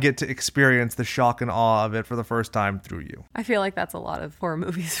I get to experience the shock and awe of it for the first time through you. I feel like that's a lot of horror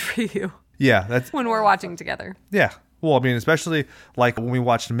movies for you. Yeah, that's when we're watching together. Yeah. Well, I mean, especially like when we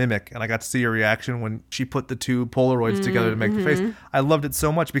watched Mimic and I got to see your reaction when she put the two Polaroids together to make the face. I loved it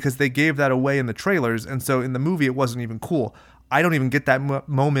so much because they gave that away in the trailers. And so in the movie, it wasn't even cool. I don't even get that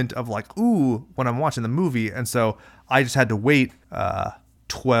moment of like, ooh, when I'm watching the movie. And so I just had to wait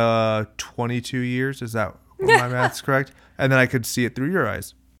 22 years. Is that my math's correct? And then I could see it through your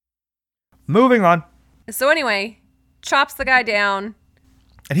eyes. Moving on. So anyway, chops the guy down.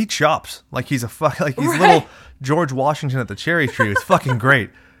 And he chops like he's little George Washington at the cherry tree. It's fucking great.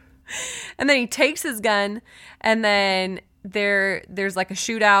 And then he takes his gun, and then there's like a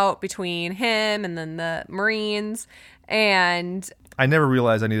shootout between him and then the Marines. And I never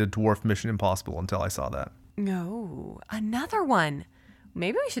realized I needed dwarf Mission Impossible until I saw that. No, another one.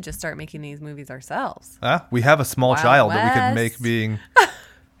 Maybe we should just start making these movies ourselves. We have a small Wild child West. that we could make being,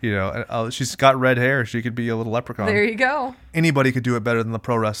 she's got red hair. She could be a little leprechaun. There you go. Anybody could do it better than the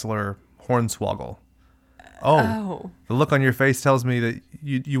pro wrestler Hornswoggle. Oh. The look on your face tells me that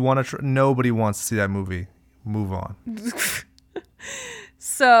you want to. Nobody wants to see that movie. Move on.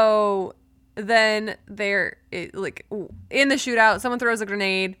 So then they're like in the shootout. Someone throws a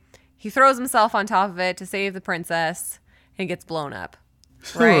grenade. He throws himself on top of it to save the princess and gets blown up.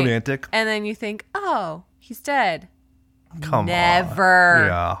 So romantic. And then you think, oh, he's dead. Come Never. on.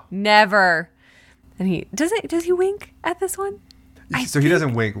 Yeah. Never. And he does he wink at this one? So he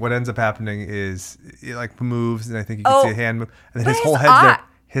doesn't wink. What ends up happening is he like moves, and I think you can see a hand move, and then his whole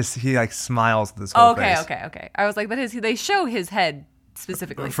head's there. He like smiles with his whole face. Okay. I was like, but they show his head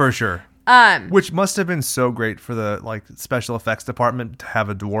specifically for sure. Which must have been so great for the like special effects department to have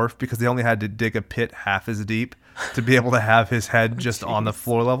a dwarf because they only had to dig a pit half as deep to be able to have his head just on the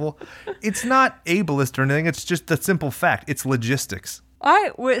floor level. It's not ableist or anything. It's just the simple fact. It's logistics.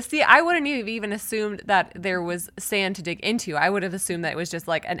 I wouldn't have even assumed that there was sand to dig into. I would have assumed that it was just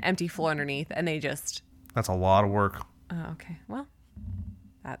like an empty floor underneath, and they just. That's a lot of work. Oh, okay. Well,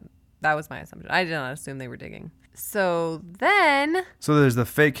 that was my assumption. I did not assume they were digging. So there's the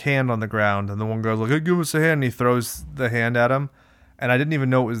fake hand on the ground, and the one goes like, hey, "Give us a hand," and he throws the hand at him, and I didn't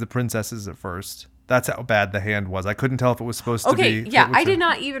even know it was the princess's at first. That's how bad the hand was. I couldn't tell if it was supposed to be. Okay, yeah, I did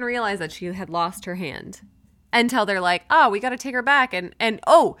not even realize that she had lost her hand. Until they're like, oh, we got to take her back. And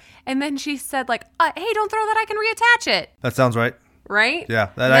then she said like, hey, don't throw that. I can reattach it. That sounds right. Right?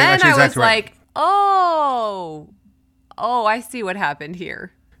 Yeah. Then I was like, oh, I see what happened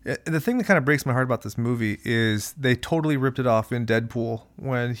here. The thing that kind of breaks my heart about this movie is they totally ripped it off in Deadpool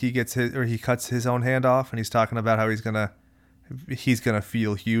when he cuts his own hand off, and he's talking about how he's gonna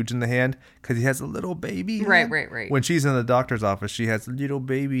feel huge in the hand because he has a little baby hand. Right. When she's in the doctor's office, she has a little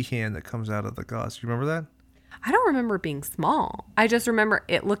baby hand that comes out of the gauze. You remember that? I don't remember it being small. I just remember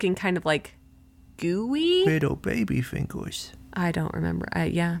it looking kind of like gooey. Little baby fingers. I don't remember.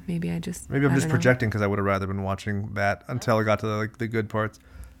 Maybe I'm just projecting because I would have rather been watching that until I got to the good parts.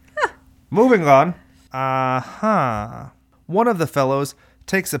 Moving on. One of the fellows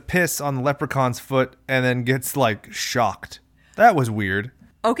takes a piss on the leprechaun's foot and then gets shocked. That was weird.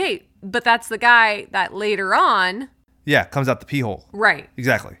 Okay, but that's the guy that later on. Yeah, comes out the pee hole. Right.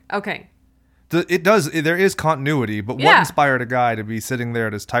 Exactly. Okay. There is continuity, but what inspired a guy to be sitting there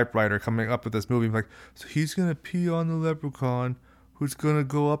at his typewriter coming up with this movie? Like, so he's going to pee on the leprechaun who's going to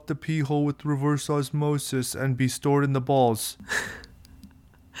go up the pee hole with reverse osmosis and be stored in the balls.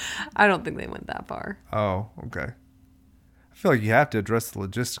 I don't think they went that far. Oh, okay. I feel like you have to address the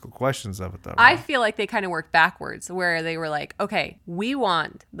logistical questions of it, though. Right? I feel like they kind of worked backwards, where they were like, okay, we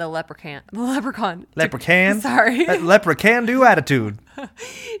want the leprechaun. Sorry. That leprechaun-do attitude.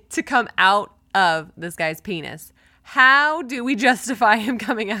 To come out of this guy's penis. How do we justify him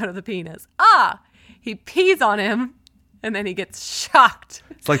coming out of the penis? He pees on him, and then he gets shocked.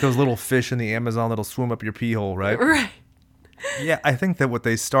 It's like those little fish in the Amazon that'll swim up your pee hole, right? Right. Yeah, I think that what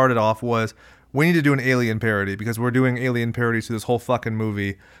they started off was, we need to do an Alien parody because we're doing Alien parodies to this whole fucking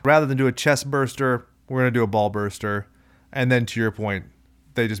movie. Rather than do a chest burster, we're going to do a ball burster. And then to your point,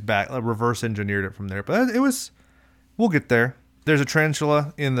 they just reverse engineered it from there. But we'll get there. There's a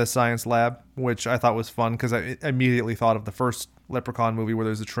tarantula in the science lab, which I thought was fun because I immediately thought of the first Leprechaun movie where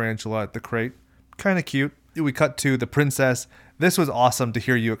there's a tarantula at the crate. Kind of cute. We cut to the princess. This was awesome to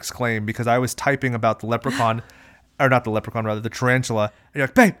hear you exclaim because I was typing about the leprechaun, or not the leprechaun, rather, the tarantula. And you're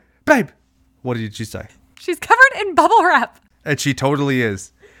like, babe. What did she say? She's covered in bubble wrap. And she totally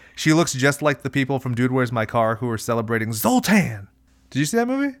is. She looks just like the people from Dude, Where's My Car who are celebrating Zoltan. Did you see that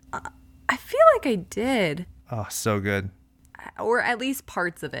movie? I feel like I did. Oh, so good. Or at least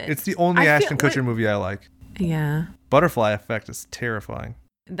parts of it. It's the only Ashton Kutcher movie I like. Yeah. Butterfly Effect is terrifying.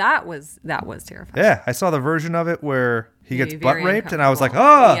 That was terrifying. Yeah, I saw the version of it where he gets butt raped, and I was like,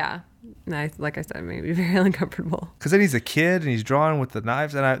 oh! Yeah. Like I said, it made me very uncomfortable. Because then he's a kid, and he's drawing with the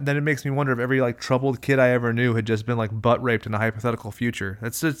knives, and then it makes me wonder if every troubled kid I ever knew had just been butt raped in a hypothetical future.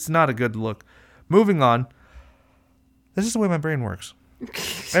 It's not a good look. Moving on. This is the way my brain works.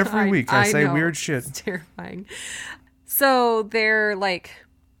 Every week I say weird shit. It's terrifying. So they're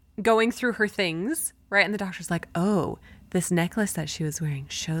going through her things, right? And the doctor's like, oh, this necklace that she was wearing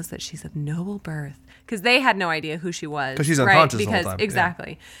shows that she's of noble birth. Because they had no idea who she was. Because she's unconscious the whole time.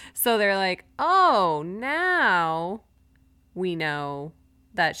 Exactly. Yeah. So they're like, oh, now we know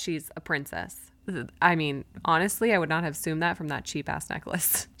that she's a princess. I mean, honestly, I would not have assumed that from that cheap-ass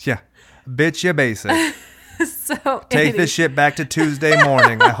necklace. Yeah. Bitch, you basic. So take this shit back to Tuesday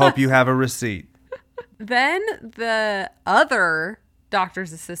morning. I hope you have a receipt. Then the other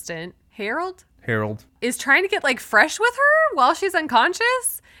doctor's assistant, Harold, is trying to get fresh with her while she's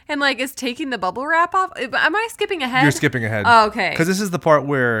unconscious and is taking the bubble wrap off. Am I skipping ahead? You're skipping ahead. Oh, okay. Because this is the part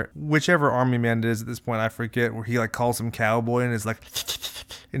where whichever army man it is at this point, I forget, where he calls him cowboy and is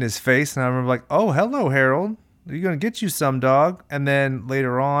in his face. And I remember oh, hello, Harold. Are you going to get you some, dog? And then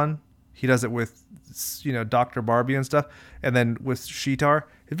later on, he does it with, Dr. Barbie and stuff. And then with Sheetar.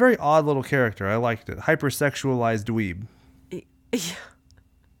 A very odd little character. I liked it. Hypersexualized dweeb. Yeah.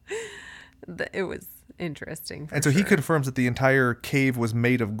 It was interesting. And so he confirms that the entire cave was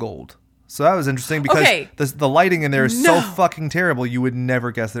made of gold. So that was interesting because the lighting in there is so fucking terrible. You would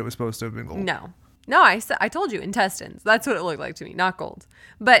never guess that it was supposed to have been gold. No, I told you, intestines. That's what it looked like to me, not gold.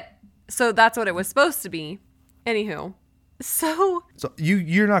 But so that's what it was supposed to be. Anywho, so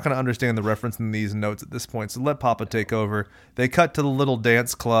you're not going to understand the reference in these notes at this point. So let Papa take over. They cut to the little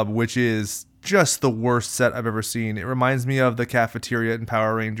dance club, which is just the worst set I've ever seen. It reminds me of the cafeteria in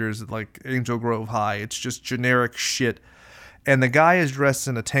Power Rangers, Angel Grove High. It's just generic shit. And the guy is dressed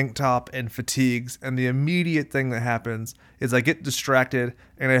in a tank top and fatigues. And the immediate thing that happens is I get distracted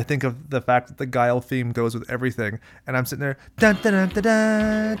and I think of the fact that the Guile theme goes with everything. And I'm sitting there, dun, dun, dun, dun,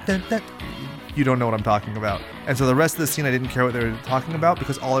 dun, dun, dun. You don't know what I'm talking about. And so the rest of the scene, I didn't care what they were talking about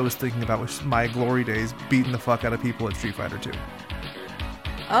because all I was thinking about was my glory days beating the fuck out of people at Street Fighter 2.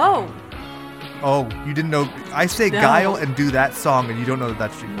 Oh, you didn't know? I say Guile and do that song and you don't know that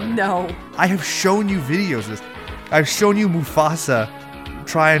that's Street Fighter. No. I have shown you videos of this. I've shown you Mufasa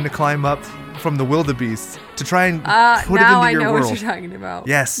trying to climb up from the wildebeest to try and put it now into I your know world. what you're talking about.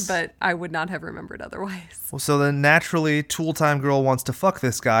 Yes. But I would not have remembered otherwise. Well, so then naturally, Tool Time Girl wants to fuck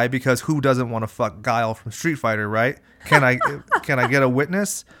this guy because who doesn't want to fuck Guile from Street Fighter, right? Can I get a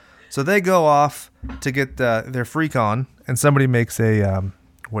witness? So they go off to get their freak on, and somebody makes a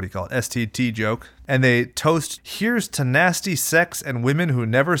what do you call it, STT joke, and they toast, "Here's to nasty sex and women who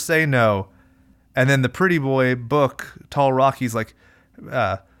never say no." And then the pretty boy Book, Tall Rocky's like,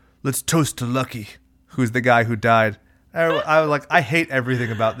 "Let's toast to Lucky," who's the guy who died. I was like, I hate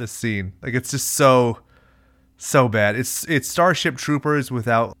everything about this scene. Like, it's just so bad. It's Starship Troopers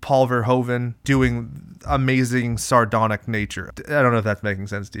without Paul Verhoeven doing amazing sardonic nature. I don't know if that's making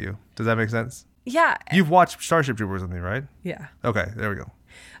sense to you. Does that make sense? Yeah. You've watched Starship Troopers with me, right? Yeah. Okay, there we go.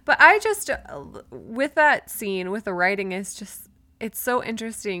 But I just, with that scene, with the writing, it's so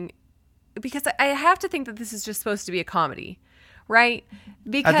interesting because I have to think that this is just supposed to be a comedy, right?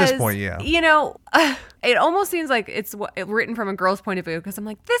 Because At this point, yeah. You know, it almost seems like it's written from a girl's point of view because I'm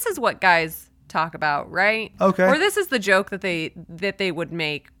like, this is what guys talk about, right? Okay. Or this is the joke that they would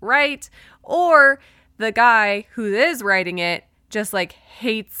make, right? Or the guy who is writing it just like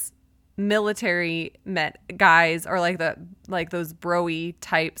hates military guys or like those bro-y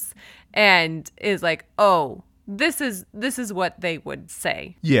types and is like, oh, this is what they would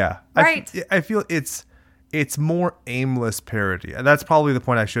say. Yeah. Right. I feel it's more aimless parody. And that's probably the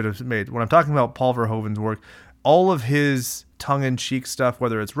point I should have made. When I'm talking about Paul Verhoeven's work, all of his tongue-in-cheek stuff,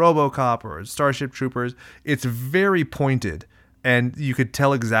 whether it's RoboCop or Starship Troopers, it's very pointed. And you could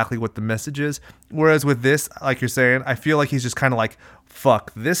tell exactly what the message is. Whereas with this, like you're saying, I feel like he's just kind of like,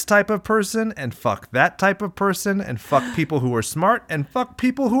 fuck this type of person and fuck that type of person and fuck people who are smart and fuck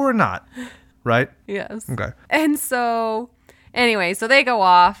people who are not. Right? Yes. Okay. And so anyway, so they go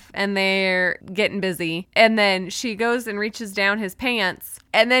off and they're getting busy. And then she goes and reaches down his pants.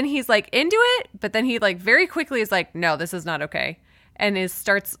 And then he's like into it. But then he like very quickly is like, no, this is not okay. And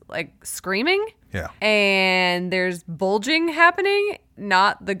starts like screaming. Yeah. And there's bulging happening.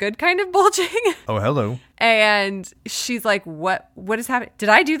 Not the good kind of bulging. Oh, hello. And she's like, what is happening? Did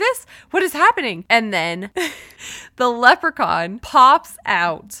I do this? What is happening? And then the leprechaun pops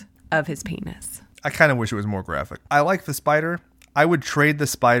out of his penis. I kind of wish it was more graphic. I like the spider. I would trade the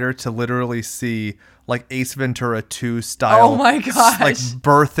spider to literally see like Ace Ventura 2 style. Oh my gosh. Like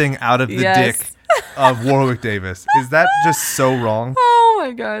birthing out of the dick of Warwick Davis. Is that just so wrong? Oh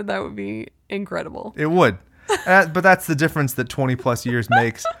my God. That would be incredible. It would. But that's the difference that 20 plus years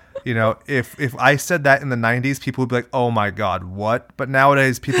makes. You know, if I said that in the 90s, people would be like, oh my God, what? But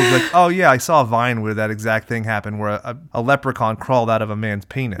nowadays, people would be like, oh yeah, I saw a Vine where that exact thing happened, where a leprechaun crawled out of a man's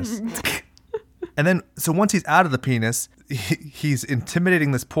penis. And then, so once he's out of the penis, he's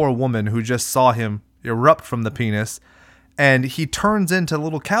intimidating this poor woman who just saw him erupt from the penis. And he turns into a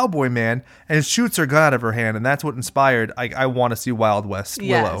little cowboy man and shoots her gun out of her hand. And that's what inspired, I want to see Wild West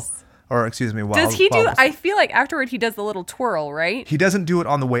Willow. Yes. Or, excuse me, Wild Does he Wild do, West. I feel like afterward he does the little twirl, right? He doesn't do it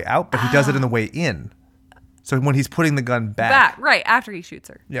on the way out, but he does it in the way in. So when he's putting the gun back. Right, after he shoots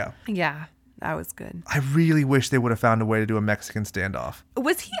her. Yeah. Yeah, that was good. I really wish they would have found a way to do a Mexican standoff.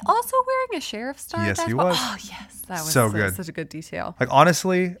 Was he also wearing a sheriff's star? Yes, at that he point? was. Oh, yes. That was So good. Such a good detail. Like,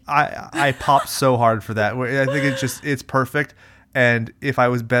 honestly, I popped so hard for that. I think it's perfect. And if I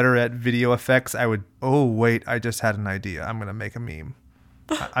was better at video effects, I would, oh, wait, I just had an idea. I'm going to make a meme.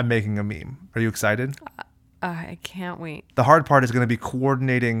 I'm making a meme. Are you excited? I can't wait. The hard part is going to be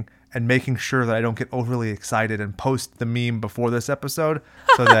coordinating and making sure that I don't get overly excited and post the meme before this episode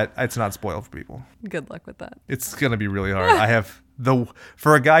so that it's not spoiled for people. Good luck with that. It's going to be really hard. I have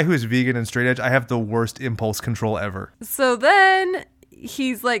for a guy who's vegan and straight edge, I have the worst impulse control ever. So then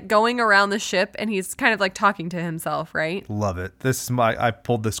he's like going around the ship and he's kind of like talking to himself, right? Love it. I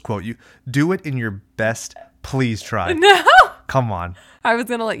pulled this quote. You do it in your best. Please try. No. Come on. I was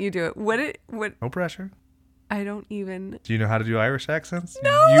going to let you do it. What? No pressure. I don't even. Do you know how to do Irish accents?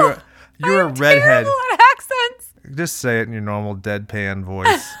 No. You're a redhead. Terrible at accents. Just say it in your normal deadpan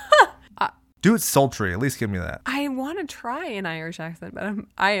voice. Do it sultry. At least give me that. I want to try an Irish accent, but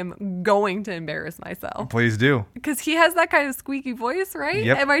I am going to embarrass myself Please do. because he has that kind of squeaky voice, right?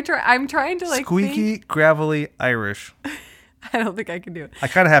 Yep. I'm trying to like Squeaky, gravelly Irish. I don't think I can do it. I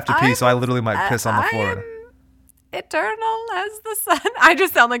kind of have to pee, so I literally might piss on the floor. I am eternal as the sun. I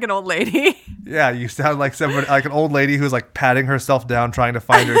just sound like an old lady. Yeah, you sound like somebody, like an old lady who's like patting herself down trying to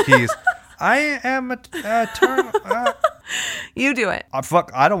find her keys. I am eternal. You do it.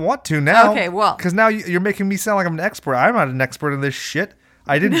 Fuck, I don't want to now. Okay, well. Because now you're making me sound like I'm an expert. I'm not an expert in this shit.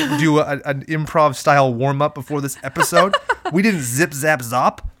 I didn't do an improv style warm up before this episode. We didn't zip zap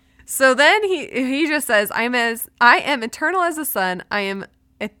zop. So then he just says, I am eternal as the sun. I am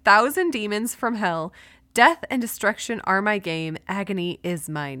 1,000 demons from hell. Death and destruction are my game. Agony is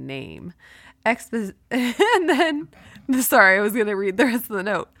my name. And then, sorry, I was going to read the rest of the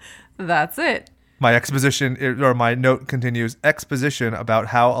note. That's it. My exposition, or my note continues, exposition about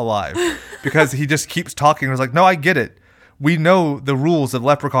how alive. Because he just keeps talking. I was like, no, I get it. We know the rules of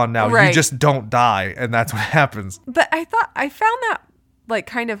Leprechaun now. Right. You just don't die, and that's what happens. But I found that like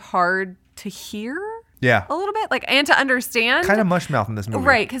kind of hard to hear. Yeah. A little bit, like, and to understand. Kind of mushmouth in this movie.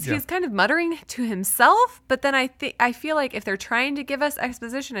 Right, because he's kind of muttering to himself. But then I feel like if they're trying to give us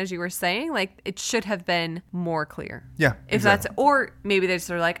exposition, as you were saying, like, it should have been more clear. Yeah, If exactly. that's, or maybe they're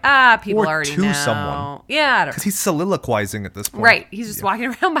sort of like, people Or already to know. someone. Yeah, I don't know. Because he's soliloquizing at this point. Right, he's just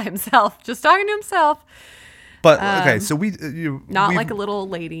walking around by himself, just talking to himself. But, okay, so we've Like a little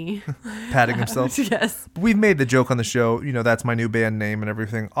lady. patting himself. Yes. We've made the joke on the show, that's my new band name and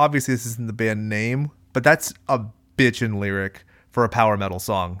everything. Obviously, this isn't the band name, but that's a bitchin' lyric for a power metal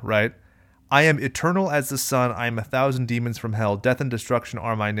song, right? I am eternal as the sun. I am 1,000 demons from hell. Death and destruction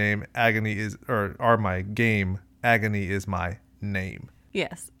are my name. Are my game. Agony is my name.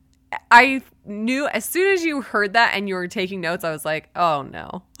 Yes. I knew as soon as you heard that and you were taking notes, I was like, oh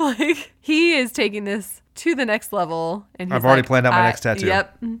no. Like, he is taking this to the next level. And I've already planned out my next tattoo.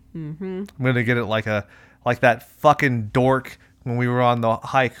 Yep. I'm going to get it like that fucking dork when we were on the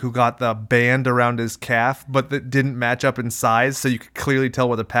hike who got the band around his calf, but that didn't match up in size, so you could clearly tell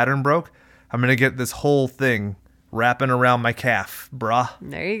where the pattern broke. I'm going to get this whole thing wrapping around my calf, bruh.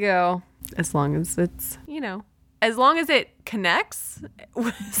 There you go. As long as it's, as long as it connects,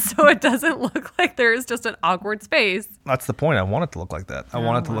 so it doesn't look like there's just an awkward space. That's the point. I want it to look like that. I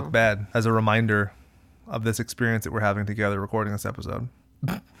want it to look bad as a reminder of this experience that we're having together recording this episode.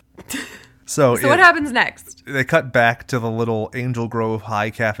 So what happens next? They cut back to the little Angel Grove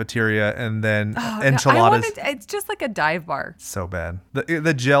High cafeteria, and then enchiladas. It's just like a dive bar. So bad.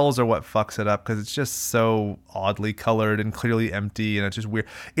 The gels are what fucks it up, because it's just so oddly colored and clearly empty, and it's just weird.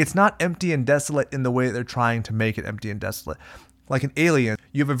 It's not empty and desolate in the way that they're trying to make it empty and desolate. Like in Alien,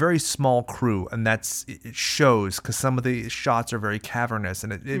 you have a very small crew, and it shows, because some of the shots are very cavernous,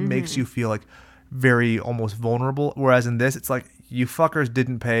 and it makes you feel like very almost vulnerable. Whereas in this, it's like, you fuckers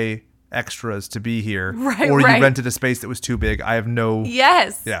didn't pay extras to be here, or you rented a space that was too big. I have no...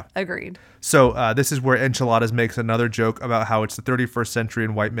 Yes. Yeah. Agreed. So this is where Enchiladas makes another joke about how it's the 31st century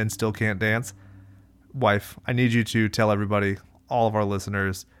and white men still can't dance. Wife, I need you to tell everybody, all of our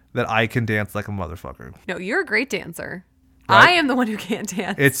listeners, that I can dance like a motherfucker. No, you're a great dancer. Right? I am the one who can't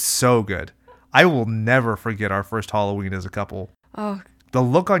dance. It's so good. I will never forget our first Halloween as a couple. Oh. The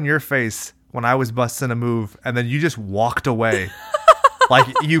look on your face when I was busting a move, and then you just walked away. Like,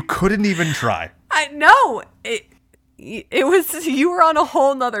 you couldn't even try. I know. It was, you were on a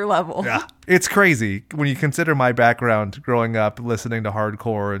whole nother level. Yeah. It's crazy when you consider my background growing up listening to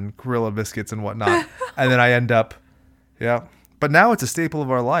hardcore and Gorilla Biscuits and whatnot. And then I end up, yeah. But now it's a staple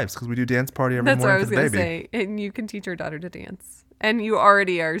of our lives because we do dance party every morning for the baby. That's what I was going to say. And you can teach your daughter to dance. And you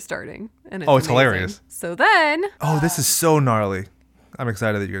already are starting. And it's hilarious. So then. Oh, this is so gnarly. I'm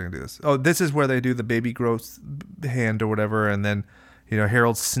excited that you're going to do this. Oh, this is where they do the baby growth hand or whatever. And then,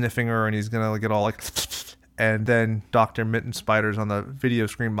 Harold's sniffing her and he's going to get all like, and then Dr. Mitten Spider's on the video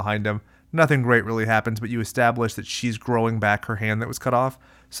screen behind him. Nothing great really happens, but you establish that she's growing back her hand that was cut off.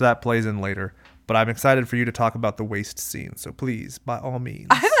 So that plays in later. But I'm excited for you to talk about the waist scene. So please, by all means.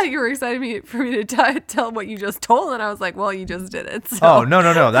 I thought you were excited for me to tell what you just told. And I was like, well, you just did it. So. Oh,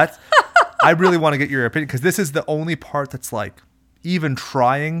 no. That's, I really want to get your opinion because this is the only part that's like even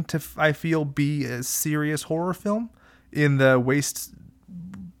trying to, I feel, be a serious horror film in the waist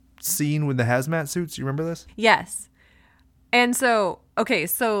scene with the hazmat suits. You remember this? Yes. And so, okay,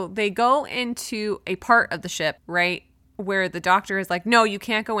 so they go into a part of the ship, right, where the doctor is like, no, you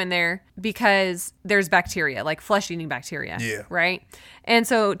can't go in there because there's bacteria, like flesh-eating bacteria. Yeah. Right? And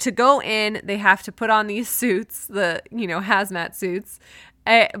so to go in, they have to put on these suits, the, hazmat suits,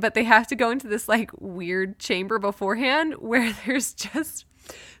 but they have to go into this like weird chamber beforehand where there's just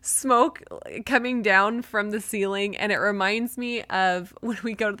smoke coming down from the ceiling, and it reminds me of when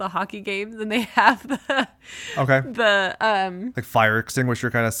we go to the hockey games and they have like fire extinguisher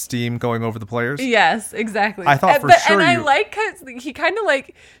kind of steam going over the players. Yes, exactly. I thought and I like he kind of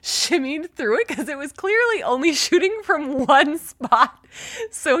like shimmied through it because it was clearly only shooting from one spot.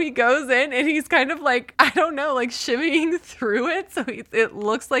 So he goes in and he's kind of like, I don't know, like shimmying through it, so it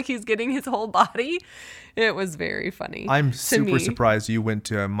looks like he's getting his whole body. It was very funny. I'm super surprised you went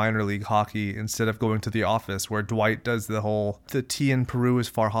to minor league hockey instead of going to The Office, where Dwight does the tea in Peru is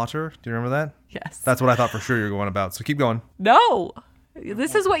far hotter. Do you remember that? Yes. That's what I thought for sure you were going about. So keep going. No.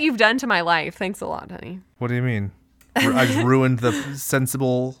 This is what you've done to my life. Thanks a lot, honey. What do you mean? I just ruined the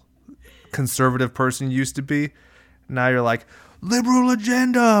sensible, conservative person you used to be. Now you're like, liberal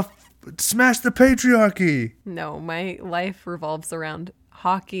agenda, smash the patriarchy. No, my life revolves around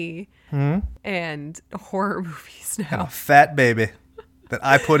hockey and horror movies And now. a fat baby that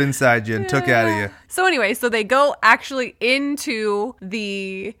I put inside you and took out of you. So anyway, so they go actually into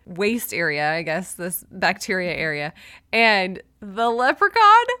the waste area, I guess, this bacteria area, and the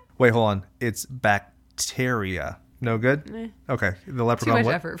leprechaun. Wait, hold on. It's bacteria. No good? Okay. The Too leprechaun much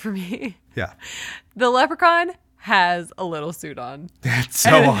what? effort for me. Yeah. The leprechaun has a little suit on. It's so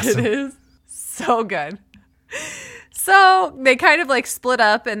And awesome. It is so good. So they kind of like split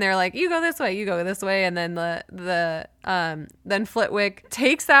up and they're like, you go this way, you go this way. And then then Flitwick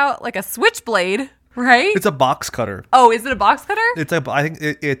takes out like a switchblade, right? It's a box cutter. Oh, is it a box cutter? I think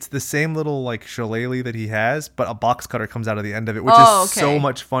it's the same little like shillelagh that he has, but a box cutter comes out of the end of it, which Oh, is okay. so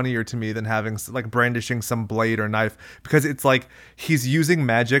much funnier to me than having like brandishing some blade or knife, because it's like he's using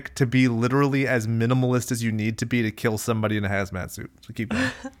magic to be literally as minimalist as you need to be to kill somebody in a hazmat suit. So keep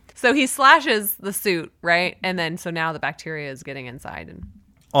going. So he slashes the suit, right? And then so now the bacteria is getting inside and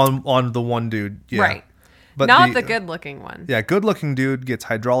on the one dude, yeah. right. But Not the good looking one. Yeah, good looking dude gets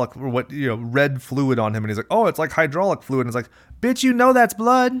hydraulic or red fluid on him, and he's like, oh, it's like hydraulic fluid. And it's like, bitch, you know that's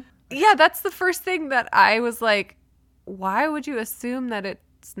blood. Yeah, that's the first thing that I was like, why would you assume that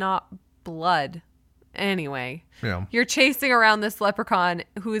it's not blood? Anyway, Yeah. you're chasing around this leprechaun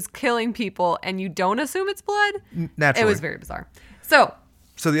who is killing people and you don't assume it's blood? Naturally. It was very bizarre.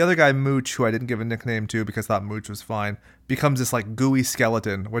 So the other guy, Mooch, who I didn't give a nickname to because I thought Mooch was fine, becomes this like gooey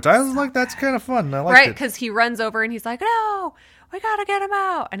skeleton, which I was like, that's kind of fun. I liked right, it. because he runs over and he's like, no, we gotta get him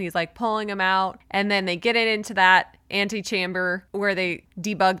out. And he's like pulling him out. And then they get it into that antechamber where they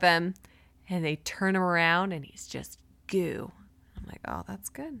debug them and they turn him around and he's just goo. I'm like, oh, that's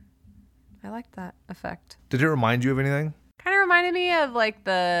good. I like that effect. Did it remind you of anything? Kind of reminded me of like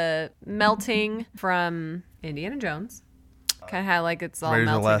the melting from Indiana Jones. Kind of had like it's all Raiders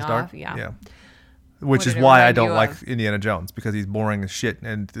of the melting Last off. Ark? Yeah. Which What is did it why I remind don't you like of? Indiana Jones, because he's boring as shit,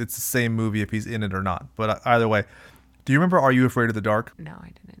 and it's the same movie if he's in it or not. But either way, do you remember Are You Afraid of the Dark? No,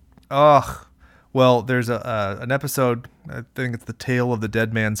 I didn't. Ugh. Well, there's an episode, I think it's The Tale of the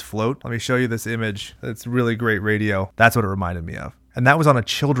Dead Man's Float. Let me show you this image. It's really great radio. That's what it reminded me of. And that was on a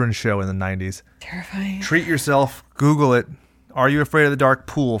children's show in the 90s. Terrifying. Treat yourself. Google it. Are You Afraid of the Dark?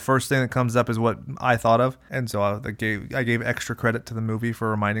 Pool. First thing that comes up is what I thought of. And so I gave extra credit to the movie for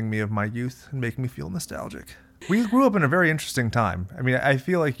reminding me of my youth and making me feel nostalgic. We grew up in a very interesting time. I mean, I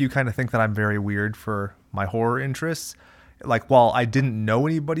feel like you kind of think that I'm very weird for my horror interests. Like, while I didn't know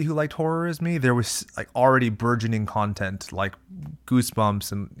anybody who liked horror as me, there was like already burgeoning content like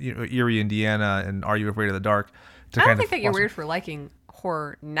Goosebumps and Eerie, Indiana, and Are You Afraid of the Dark. I don't think that you're weird for liking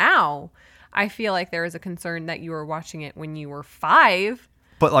horror now. I feel like there is a concern that you were watching it when you were 5.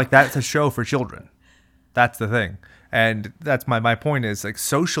 But like, that's a show for children. That's the thing. And that's my point is, like,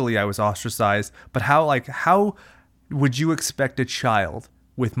 socially I was ostracized, but how would you expect a child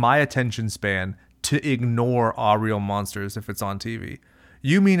with my attention span to ignore Are Real Monsters if it's on TV?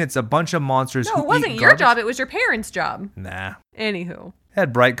 You mean it's a bunch of monsters No, who it wasn't eat your garbage? job. It was your parents' job. Nah. Anywho. It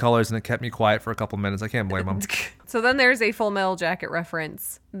had bright colors and it kept me quiet for a couple minutes. I can't blame them. So then there's a Full Metal Jacket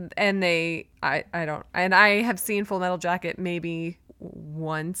reference, and I have seen Full Metal Jacket maybe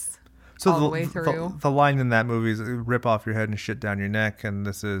once all the way through. The line in that movie is rip off your head and shit down your neck, and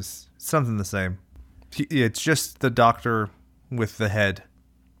this is something the same. It's just the doctor with the head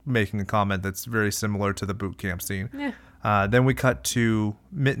making a comment that's very similar to the boot camp scene. Yeah. Then we cut to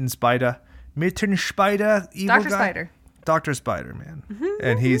Mitten Spider, evil Dr. guy. Spider. Dr. Spider, man.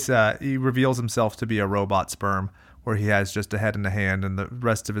 And he reveals himself to be a robot sperm, where he has just a head and a hand and the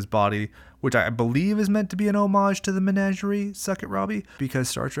rest of his body, which I believe is meant to be an homage to the Menagerie, Suck It Robbie, because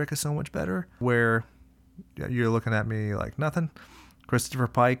Star Trek is so much better, where you're looking at me like nothing. Christopher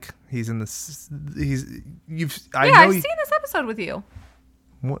Pike, he's in this, I've I've seen this episode with you.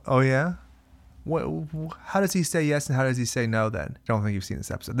 Oh, yeah? How does he say yes and how does he say no then? I don't think you've seen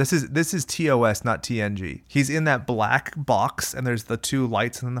this episode. This is TOS, not TNG. He's in that black box and there's the 2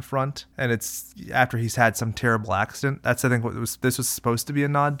 lights in the front, and it's after he's had some terrible accident. That's, I think, what this was supposed to be a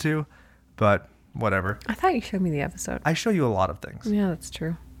nod to, but whatever. I thought you showed me the episode. I show you a lot of things. Yeah, that's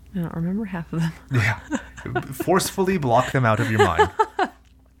true. I don't remember half of them. Yeah. Forcefully block them out of your mind.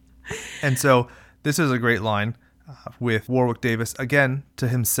 And so this is a great line with Warwick Davis, again, to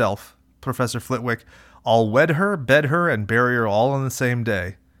himself, Professor Flitwick, I'll wed her, bed her, and bury her all on the same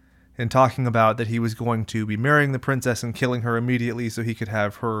day. And talking about that he was going to be marrying the princess and killing her immediately so he could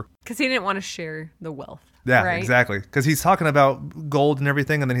have her. Because he didn't want to share the wealth. Yeah, right? exactly. Because he's talking about gold and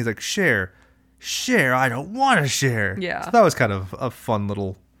everything, and then he's like, share. share, I don't want to share. Yeah. So that was kind of a fun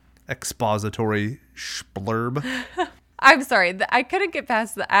little expository splurb. I'm sorry. I couldn't get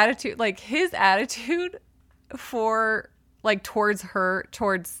past the attitude. Like, his attitude for, like, towards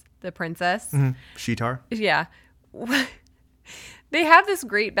the princess. Shitar. Yeah. They have this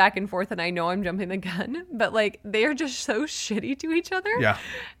great back and forth, and I know I'm jumping the gun, but, like, they are just so shitty to each other. Yeah.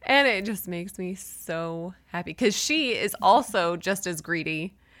 And it just makes me so happy because she is also just as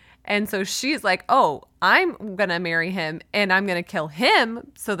greedy. And so she's like, oh, I'm going to marry him and I'm going to kill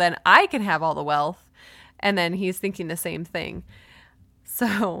him so then I can have all the wealth. And then he's thinking the same thing.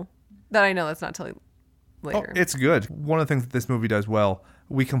 So that I know that's not till later. Oh, it's good. One of the things that this movie does well,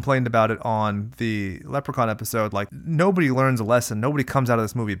 we complained about it on the Leprechaun episode. Like, nobody learns a lesson. Nobody comes out of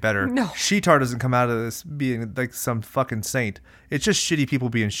this movie better. No. Shitar doesn't come out of this being like some fucking saint. It's just shitty people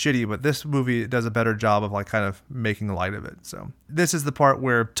being shitty. But this movie does a better job of like kind of making light of it. So this is the part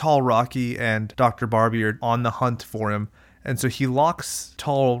where Tall Rocky and Dr. Barbie are on the hunt for him. And so he locks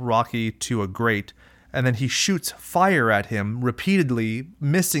Tall Rocky to a grate. And then he shoots fire at him repeatedly,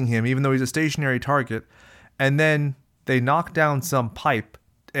 missing him even though he's a stationary target. And then they knock down some pipe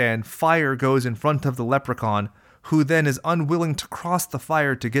and fire goes in front of the leprechaun, who then is unwilling to cross the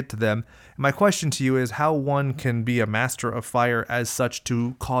fire to get to them. And my question to you is how one can be a master of fire as such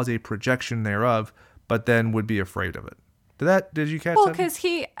to cause a projection thereof, but then would be afraid of it. Did you catch that? Well, because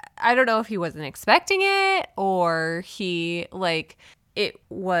I don't know if he wasn't expecting it or he, like, it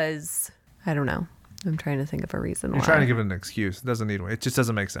was, I don't know. I'm trying to think of a reason why. You're trying to give it an excuse. It doesn't need one. It just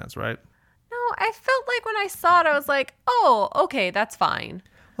doesn't make sense, right? No, I felt like when I saw it, I was like, oh, okay, that's fine.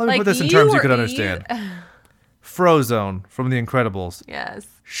 Let me put this in terms you could understand. Frozone from The Incredibles Yes.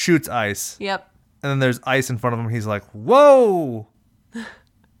 shoots ice. Yep. And then there's ice in front of him. He's like, whoa!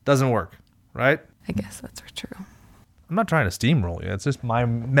 Doesn't work, right? I guess that's true. I'm not trying to steamroll you. It's just my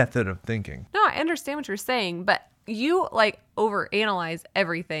method of thinking. No, I understand what you're saying, but you, like, overanalyze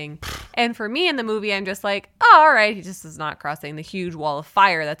everything. And for me in the movie, I'm just like, oh, all right, he just is not crossing the huge wall of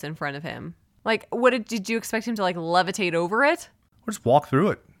fire that's in front of him. Like, did you expect him to, like, levitate over it? Or just walk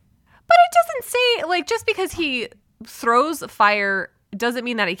through it. But it doesn't say, like, just because he throws fire doesn't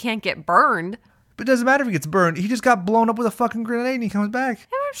mean that he can't get burned. But it doesn't matter if he gets burned. He just got blown up with a fucking grenade and he comes back.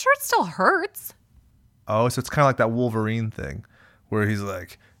 And I'm sure it still hurts. Oh, so it's kind of like that Wolverine thing where he's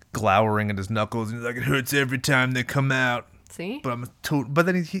like glowering at his knuckles and he's like, it hurts every time they come out. See? But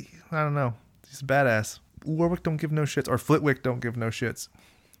then he I don't know. He's a badass. Warwick don't give no shits. Or Flitwick don't give no shits.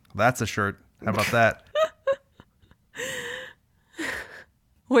 That's a shirt. How about that?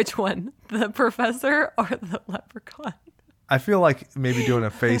 Which one? The professor or the leprechaun? I feel like maybe doing a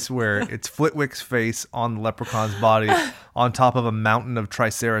face where it's Flitwick's face on the leprechaun's body on top of a mountain of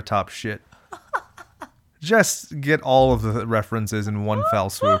Triceratops shit. Just get all of the references in one fell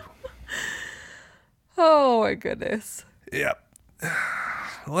swoop. Oh my goodness. Yep.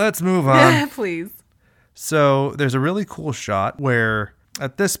 Let's move on. Please. So there's a really cool shot where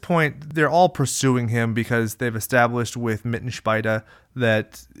at this point they're all pursuing him because they've established with Mittenspida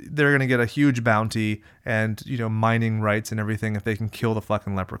that they're going to get a huge bounty and, you know, mining rights and everything if they can kill the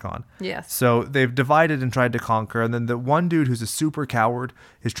fucking leprechaun. Yes. So they've divided and tried to conquer. And then the one dude who's a super coward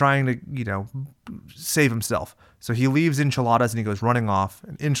is trying to, you know, save himself. So he leaves Enchiladas and he goes running off.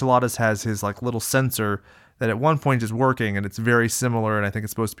 And Enchiladas has his like little sensor that at one point is working, and it's very similar. And I think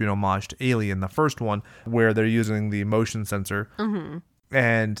it's supposed to be an homage to Alien, the first one, where they're using the motion sensor. Mm-hmm.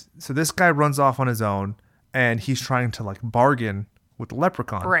 And so this guy runs off on his own and he's trying to like bargain with the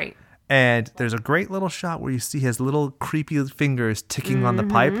leprechaun. Right. And there's a great little shot where you see his little creepy fingers ticking on the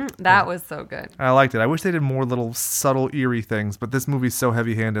pipe. That was so good. I liked it. I wish they did more little subtle, eerie things, but this movie's so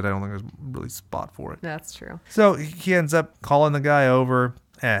heavy-handed, I don't think there's really spot for it. That's true. So he ends up calling the guy over.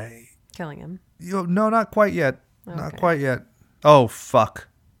 Hey, Killing him. no, not quite yet. Okay. Not quite yet. Oh, fuck.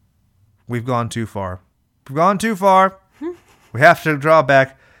 We've gone too far. We've gone too far. We have to draw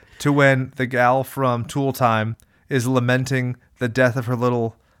back to when the gal from Tool Time is lamenting the death of her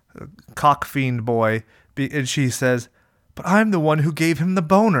little cock fiend boy, and she says, but I'm the one who gave him the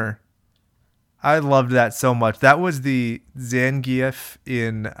boner. I loved that so much. That was the Zangief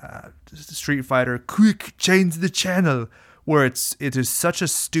in Street Fighter, quick, change the channel, where it is such a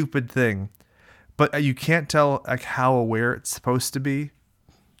stupid thing, but you can't tell like how aware it's supposed to be.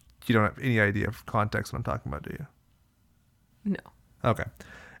 You don't have any idea of context what I'm talking about, do you? No. Okay.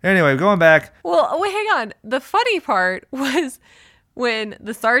 Anyway, going back. Well, wait, hang on. The funny part was when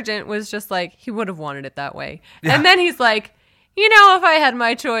the sergeant was just like, he would have wanted it that way. Yeah. And then he's like, you know, if I had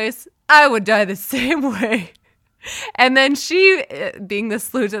my choice, I would die the same way. And then she, being the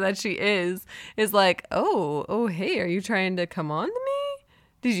sluta that she is like, oh, hey, are you trying to come on to me?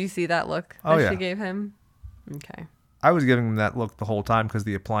 Did you see that look Oh, that yeah. she gave him? Okay. I was giving him that look the whole time because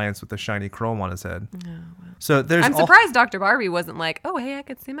the appliance with the shiny chrome on his head. So there's I'm surprised Dr. Barbie wasn't like, oh, hey, I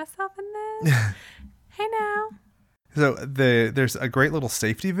could see myself in this. Hey, now. So there's a great little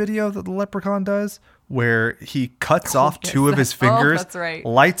safety video that the leprechaun does where he cuts off yes, 2 of his fingers, that's right.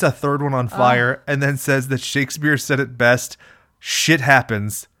 lights a third one on fire, and then says that Shakespeare said it best, shit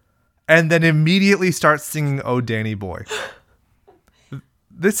happens, and then immediately starts singing Oh Danny Boy.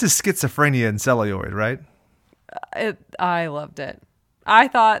 This is schizophrenia and celluloid, right? I loved it. I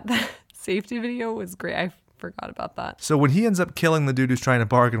thought that safety video was great. I forgot about that. So when he ends up killing the dude who's trying to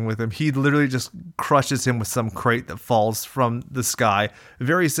bargain with him, he literally just crushes him with some crate that falls from the sky,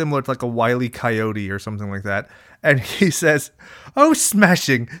 very similar to like a Wile E. Coyote or something like that. And he says, "Oh,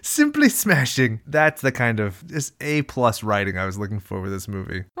 smashing, simply smashing." That's the kind of just A+ writing I was looking for with this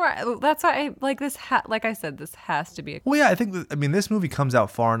movie. Right. That's why I like this. Like I said, this has to be a. Well, yeah, I think this movie comes out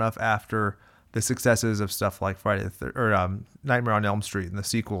far enough after the successes of stuff like Nightmare on Elm Street and the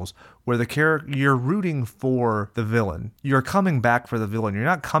sequels, where you're rooting for the villain. You're coming back for the villain. You're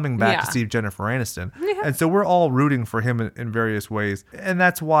not coming back to see Jennifer Aniston. Yeah. And so we're all rooting for him in various ways. And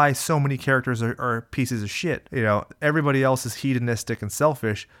that's why so many characters are pieces of shit. You know, everybody else is hedonistic and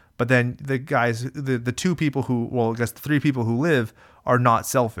selfish, but then the guys, the 2 people I guess the 3 people who live are not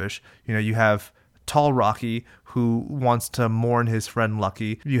selfish. You know, you have Tall Rocky, who wants to mourn his friend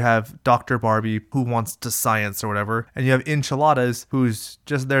Lucky. You have Dr. Barbie, who wants to science or whatever. And you have Enchiladas, who's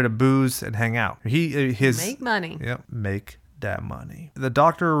just there to booze and hang out. Make money. Yep, make that money. The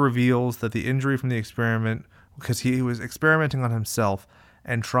doctor reveals that the injury from the experiment, because he was experimenting on himself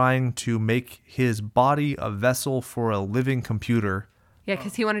and trying to make his body a vessel for a living computer. Yeah,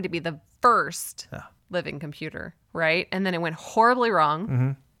 because he wanted to be the first living computer, right? And then it went horribly wrong.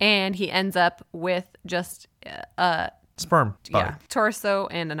 Mm-hmm. And he ends up with just Sperm body. torso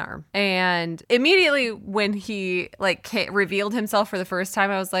and an arm. And immediately when he revealed himself for the first time,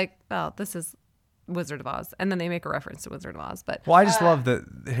 I was like, "Oh, this is Wizard of Oz." And then they make a reference to Wizard of Oz. But Well, I just love that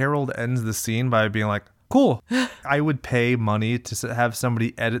Harold ends the scene by being like, "Cool." I would pay money to have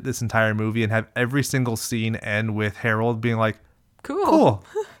somebody edit this entire movie and have every single scene end with Harold being like, cool.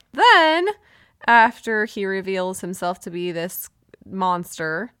 Then, after he reveals himself to be this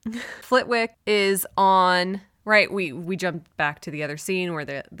monster, Flitwick is on. Right, we jumped back to the other scene where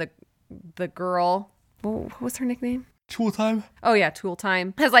the girl. What was her nickname? Tool Time. Oh yeah, Tool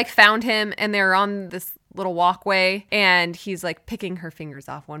Time has found him, and they're on this little walkway, and he's picking her fingers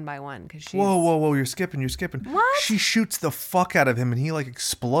off one by one because she's. Whoa! You're skipping. What? She shoots the fuck out of him, and he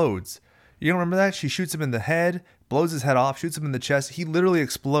explodes. You don't remember that? She shoots him in the head, blows his head off, shoots him in the chest. He literally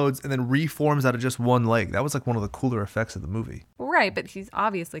explodes and then reforms out of just one leg. That was one of the cooler effects of the movie. Right, but he's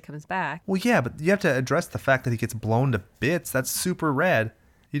obviously comes back. Well, yeah, but you have to address the fact that he gets blown to bits. That's super rad.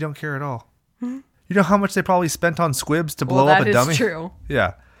 You don't care at all. Mm-hmm. You know how much they probably spent on squibs to blow up a dummy? That is true.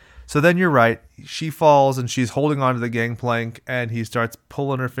 Yeah. So then you're right. She falls and she's holding onto the gangplank, and he starts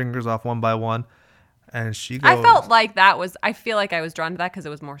pulling her fingers off one by one. And she goes. I felt like I feel like I was drawn to that because it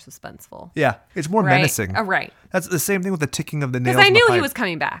was more suspenseful. Yeah, it's more menacing. Right. That's the same thing with the ticking of the nails. Because I knew he was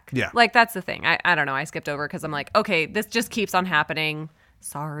coming back. Yeah. That's the thing. I don't know. I skipped over because I'm like, okay, this just keeps on happening.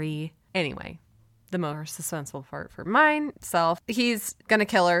 Sorry. Anyway, the more suspenseful part for myself. He's going to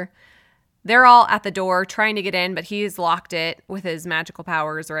kill her. They're all at the door trying to get in, but he's locked it with his magical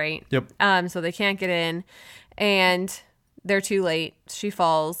powers, right? Yep. So they can't get in. And they're too late. She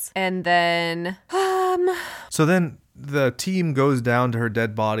falls. And then... So then the team goes down to her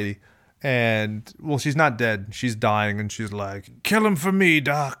dead body, and, well, she's not dead. She's dying, and she's like, "Kill him for me,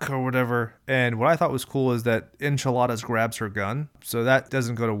 Doc," or whatever. And what I thought was cool is that Enchiladas grabs her gun, so that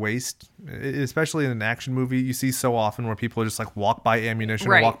doesn't go to waste. Especially in an action movie, you see so often where people just walk by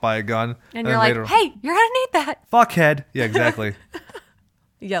ammunition or walk by a gun. And you're like, hey, you're going to need that. Fuckhead. Yeah, exactly.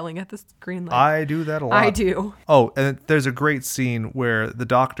 Yelling at the screen like I do that a lot. I do. Oh, and there's a great scene where the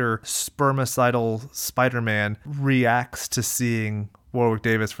Doctor, spermicidal Spider-Man, reacts to seeing Warwick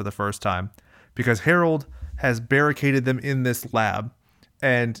Davis for the first time because Harold has barricaded them in this lab.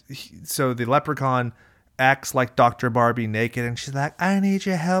 And so the leprechaun acts like Dr. Barbie naked, and she's like, "I need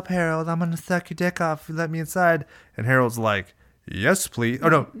your help, Harold. I'm going to suck your dick off. Let me inside." And Harold's like, "Yes, please." Oh,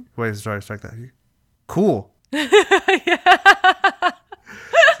 no. Wait, sorry, strike that. Cool.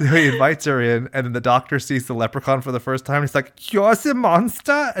 So he invites her in, and then the Doctor sees the leprechaun for the first time. He's like, "You're a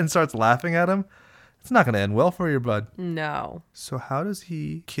monster," and starts laughing at him. It's not going to end well for you, bud. No. So how does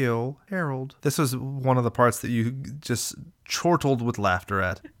he kill Harold? This was one of the parts that you just chortled with laughter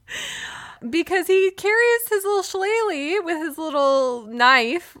at. because he carries his little shillelagh with his little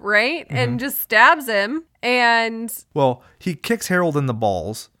knife, right? And just stabs him. And Well, he kicks Harold in the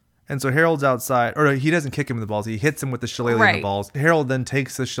balls. And so Harold's outside, or he doesn't kick him in the balls. He hits him with the shillelagh in the Right. balls. Harold then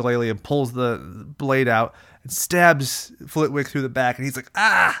takes the shillelagh and pulls the blade out and stabs Flitwick through the back. And he's like,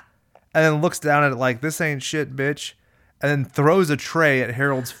 ah! And then looks down at it like, this ain't shit, bitch. And then throws a tray at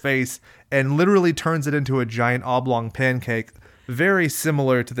Harold's face and literally turns it into a giant oblong pancake. Very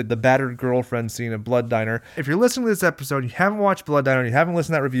similar to the battered girlfriend scene of Blood Diner. If you're listening to this episode, you haven't watched Blood Diner, and you haven't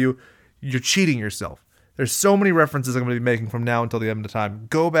listened to that review, you're cheating yourself. There's so many references I'm going to be making from now until the end of time.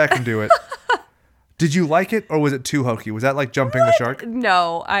 Go back and do it. Did you like it, or was it too hokey? Was that like jumping the shark?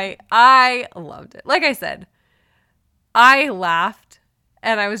 no, I loved it. Like I said, I laughed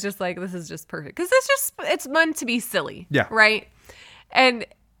and I was just like, this is just perfect. Because it's meant to be silly. Yeah. Right? And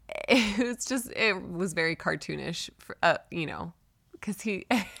it was very cartoonish, because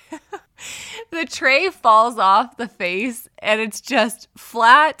the tray falls off the face and it's just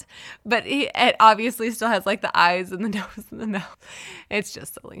flat, but it obviously still has like the eyes and the nose and the mouth. It's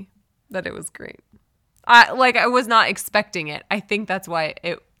just silly, but it was great. I was not expecting it. I think that's why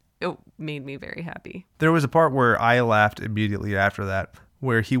it made me very happy. There was a part where I laughed immediately after that,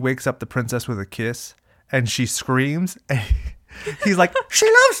 where he wakes up the princess with a kiss and she screams and he's like,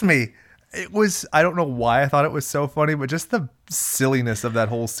 she loves me. It was, I don't know why I thought it was so funny, but just the silliness of that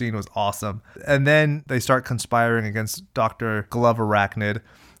whole scene was awesome. And then they start conspiring against Dr. Glove Arachnid,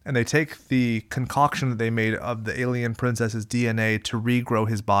 and they take the concoction that they made of the alien princess's DNA to regrow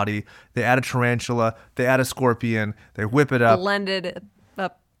his body. They add a tarantula, they add a scorpion, they whip it up, Blended it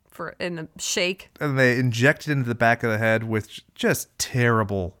up in a shake. and they inject it into the back of the head with just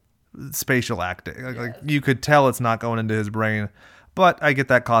terrible spatial acting. Like you could tell it's not going into his brain. But I get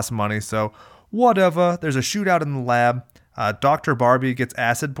that costs money, so whatever. There's a shootout in the lab. Dr. Barbie gets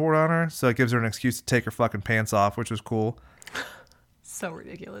acid poured on her, so it gives her an excuse to take her fucking pants off, which was cool. So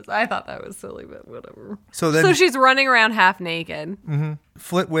ridiculous. I thought that was silly, but whatever. So she's running around half naked.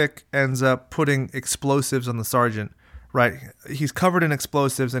 Flitwick ends up putting explosives on the sergeant, right? He's covered in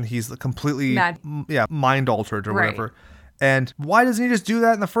explosives, and he's completely Mad. Mind altered or Right. whatever. And why doesn't he just do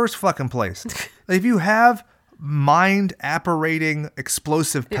that in the first fucking place? If you have mind apparating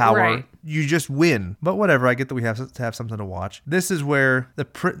explosive power, Right. you just win. But whatever, I get that we have to have something to watch. This is where the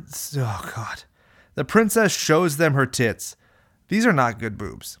princess shows them her tits. These are not good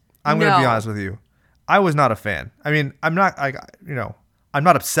boobs. I'm going to be No. honest with you. I was not a fan. I mean, I'm not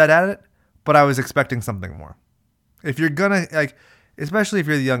upset at it, but I was expecting something more. If you're gonna, especially if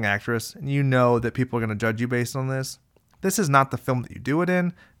you're the young actress and you know that people are gonna judge you based on this is not the film that you do it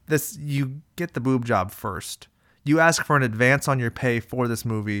in. You get the boob job first. You ask for an advance on your pay for this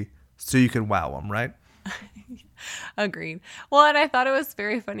movie so you can wow them, right? Agreed. Well, and I thought it was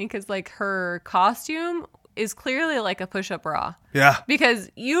very funny because like her costume is clearly like a push-up bra. Yeah. Because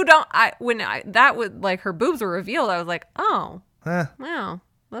when her boobs were revealed, I was like, oh, wow,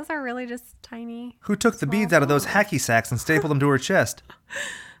 those are really just tiny. Who took the beads out of those hacky sacks and stapled them to her chest?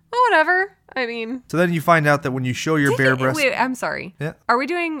 Well, whatever. I mean, So then you find out that when you show your bare breasts... wait, I'm sorry. Yeah. Are we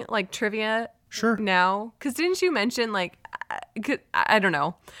doing like trivia Sure. now? Because didn't you mention like, I don't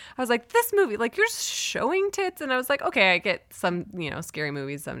know. I was like, this movie, like you're showing tits. And I was like, okay, I get some, scary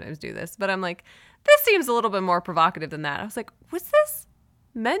movies sometimes do this. But I'm like, this seems a little bit more provocative than that. I was like, was this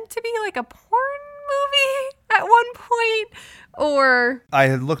meant to be like a porn movie at one point? Or I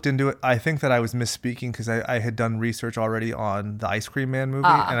had looked into it. I think that I was misspeaking because I had done research already on the Ice Cream Man movie,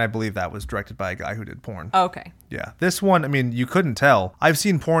 and I believe that was directed by a guy who did porn. okay. Yeah. This one, I mean, you couldn't tell. I've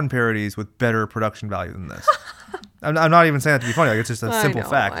seen porn parodies with better production value than this. I'm not even saying that to be funny. Like, it's just a simple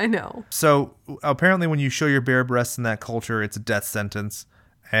fact. I know. So apparently when you show your bare breasts in that culture, it's a death sentence.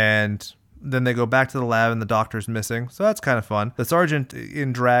 And then they go back to the lab and the doctor's missing. So that's kind of fun. The sergeant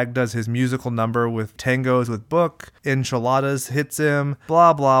in drag does his musical number with tangos with Book. Enchiladas hits him.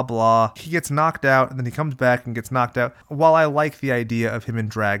 Blah, blah, blah. He gets knocked out and then he comes back and gets knocked out. While I like the idea of him in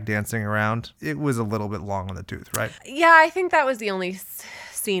drag dancing around, it was a little bit long on the tooth, right? Yeah, I think that was the only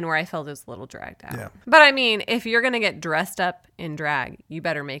scene where I felt it was a little dragged out. Yeah. But I mean, if you're going to get dressed up in drag, you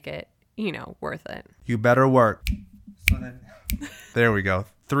better make it, worth it. You better work. There we go.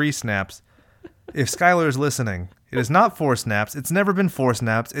 3 snaps. If Skylar is listening, it is not 4 snaps. It's never been 4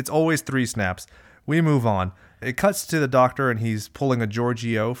 snaps. It's always 3 snaps. We move on. It cuts to the doctor and he's pulling a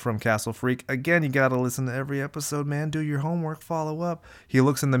Giorgio from Castle Freak. Again, you gotta listen to every episode, man. Do your homework, follow up. He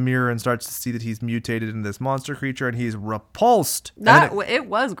looks in the mirror and starts to see that he's mutated into this monster creature and he's repulsed. It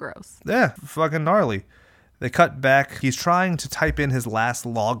was gross. Yeah, fucking gnarly. They cut back. He's trying to type in his last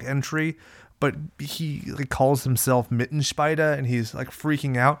log entry, but he like calls himself Mittenspider and he's like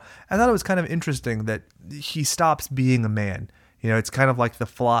freaking out. I thought it was kind of interesting that he stops being a man. You know, it's kind of like The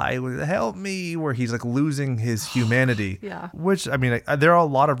Fly, with help me, where he's like losing his humanity. Yeah. Which, I mean, there are a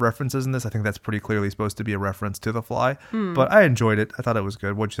lot of references in this. I think that's pretty clearly supposed to be a reference to The Fly. But I enjoyed it. I thought it was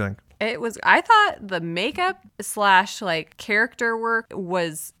good. What'd you think? I thought the makeup / like character work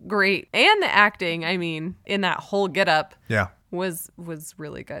was great. And the acting, I mean, in that whole getup Yeah. was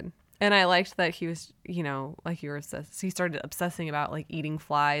really good. And I liked that he was, you know, like you were obsessed. He started obsessing about like eating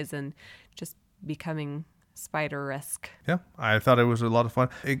flies and just becoming spider-esque. Yeah, I thought it was a lot of fun.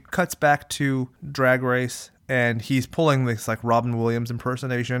 It cuts back to Drag Race, and he's pulling this like Robin Williams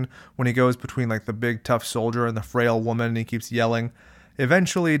impersonation when he goes between like the big tough soldier and the frail woman, and he keeps yelling.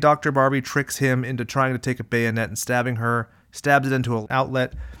 Eventually, Dr. Barbie tricks him into trying to take a bayonet and stabbing her, stabs it into an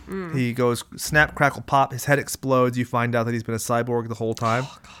outlet. He goes snap, crackle, pop. His head explodes. You find out that he's been a cyborg the whole time.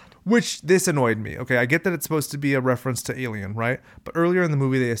 Oh, God. Which, this annoyed me. Okay, I get that it's supposed to be a reference to Alien, right? But earlier in the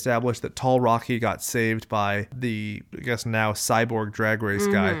movie, they established that Tall Rocky got saved by the, I guess now, cyborg Drag Race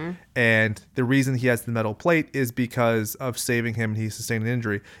guy. And the reason he has the metal plate is because of saving him and he sustained an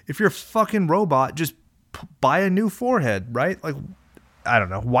injury. If you're a fucking robot, just buy a new forehead, right? Like, I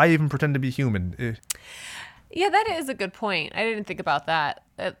don't know. Why even pretend to be human? Yeah, that is a good point. I didn't think about that.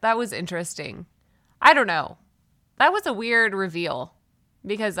 That was interesting. I don't know. That was a weird reveal.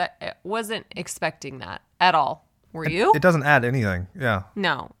 Because I wasn't expecting that at all. Were you? It doesn't add anything. Yeah.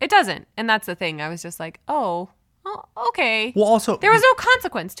 No, it doesn't. And that's the thing. I was just like, oh, okay. Well, also, there was no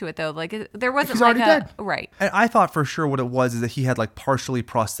consequence to it, though. Like, there wasn't he's like already dead. Right. And I thought for sure what it was is that he had like partially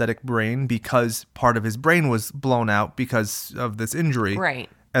prosthetic brain because part of his brain was blown out because of this injury. Right.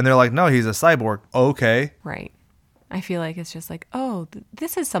 And they're like, no, he's a cyborg. Okay. Right. I feel like it's just like, oh,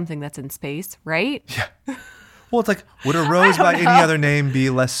 this is something that's in space, right? Yeah. Well, it's like, would a rose by any other name be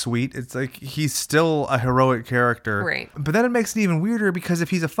less sweet? It's like, he's still a heroic character. Right. But then it makes it even weirder because if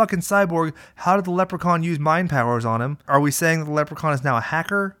he's a fucking cyborg, how did the leprechaun use mind powers on him? Are we saying that the leprechaun is now a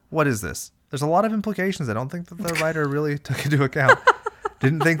hacker? What is this? There's a lot of implications I don't think that the writer really took into account.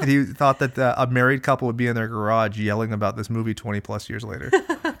 Didn't think that he thought that a married couple would be in their garage yelling about this movie 20 plus years later.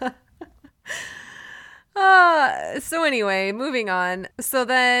 So anyway, moving on. So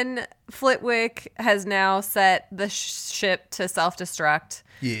then Flitwick has now set the ship to self-destruct.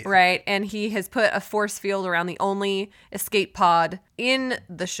 Yeah. Right? And he has put a force field around the only escape pod in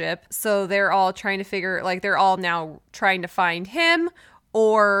the ship. So they're all trying to figure, like, they're all now trying to find him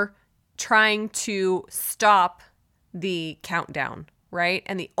or trying to stop the countdown. Right?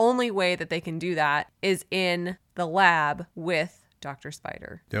 And the only way that they can do that is in the lab with Dr.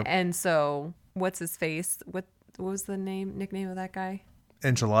 Spider. Yep. And so, what's his face? What was the nickname of that guy?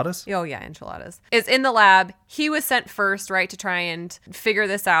 Enchiladas? Oh, yeah, Enchiladas. Is in the lab. He was sent first, right, to try and figure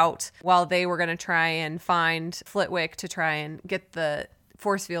this out while they were going to try and find Flitwick to try and get the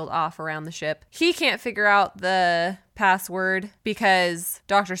force field off around the ship. He can't figure out the password because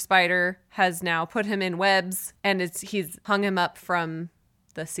Dr. Spider has now put him in webs and he's hung him up from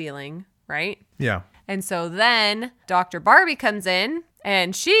the ceiling, right? Yeah. And so then Dr. Barbie comes in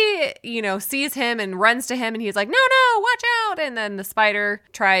and she, sees him and runs to him and he's like, no, watch out. And then the spider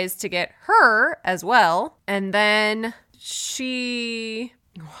tries to get her as well. And then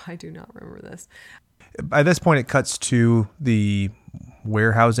I do not remember this. By this point, it cuts to the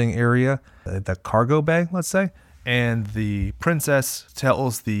warehousing area, the cargo bay, let's say. And the princess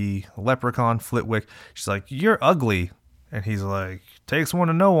tells the leprechaun Flitwick, she's like, you're ugly. And he's like, takes one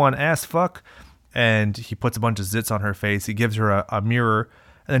to know one, ass fuck. And he puts a bunch of zits on her face. He gives her a mirror.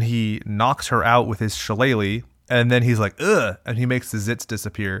 And then he knocks her out with his shillelagh. And then he's like, ugh. And he makes the zits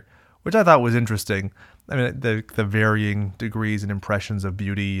disappear, which I thought was interesting. I mean, the varying degrees and impressions of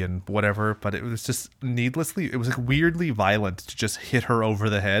beauty and whatever. But it was just it was like weirdly violent to just hit her over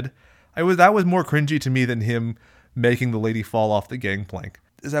the head. That was more cringy to me than him making the lady fall off the gangplank.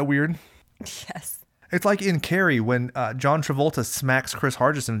 Is that weird? Yes. It's like in Carrie when John Travolta smacks Chris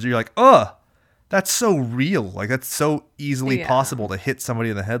Hardison. You're like, ugh. That's so real. Like, that's so easily possible to hit somebody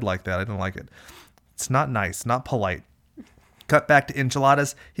in the head like that. I don't like it. It's not nice, not polite. Cut back to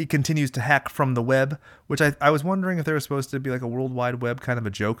Enchiladas. He continues to hack from the web, which I was wondering if there was supposed to be like a World Wide Web kind of a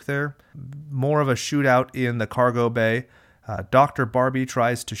joke there. More of a shootout in the cargo bay. Dr. Barbie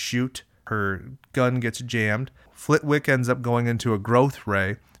tries to shoot. Her gun gets jammed. Flitwick ends up going into a growth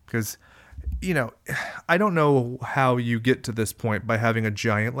ray because... I don't know how you get to this point by having a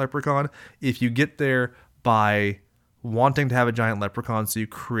giant leprechaun. If you get there by wanting to have a giant leprechaun so you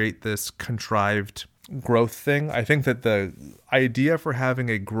create this contrived growth thing, I think that the idea for having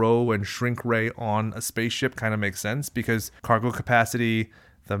a grow and shrink ray on a spaceship kind of makes sense because cargo capacity,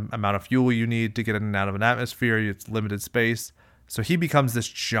 the amount of fuel you need to get in and out of an atmosphere. It's limited space. So he becomes this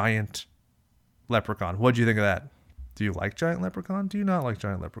giant leprechaun. What do you think of that? Do you like giant leprechaun? Do you not like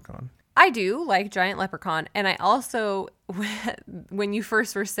giant leprechaun? I do like giant leprechaun. And I also, when you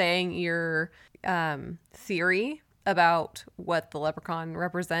first were saying your theory about what the leprechaun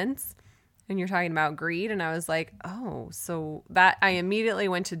represents, and you're talking about greed, and I was like, oh, so that I immediately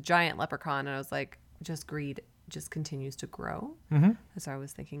went to giant leprechaun, and I was like, just greed just continues to grow. Mm-hmm. So I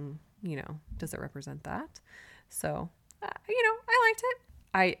was thinking, does it represent that? So, I liked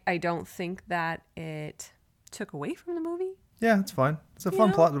it. I don't think that it took away from the movie. Yeah, it's fine. It's a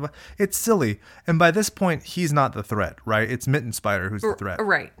fun plot. It's silly. And by this point, he's not the threat, right? It's Mitten Spider who's the threat.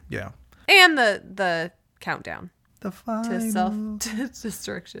 Right. Yeah. And the countdown. The final. To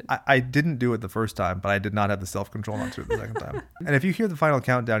self-destruction. I didn't do it the first time, but I did not have the self-control not to do it the second time. And if you hear the final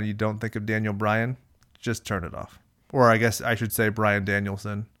countdown and you don't think of Daniel Bryan, just turn it off. Or I guess I should say Bryan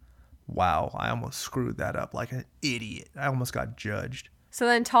Danielson. Wow, I almost screwed that up like an idiot. I almost got judged. So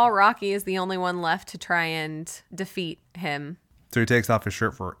then Tall Rocky is the only one left to try and defeat him. So he takes off his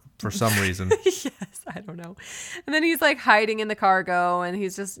shirt for some reason. Yes, I don't know. And then he's like hiding in the cargo, and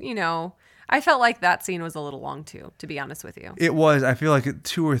he's just, I felt like that scene was a little long too, to be honest with you. It was. I feel like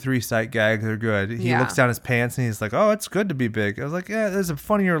 2 or 3 sight gags are good. He looks down his pants and he's like, oh, it's good to be big. I was like, yeah, there's a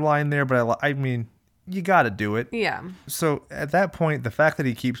funnier line there, but I mean, you got to do it. Yeah. So at that point, the fact that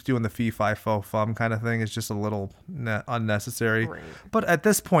he keeps doing the fee, fi, fo, fum kind of thing is just a little unnecessary. Right. But at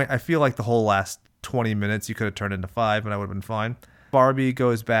this point, I feel like the whole last 20 minutes you could have turned into 5 and I would have been fine. Barbie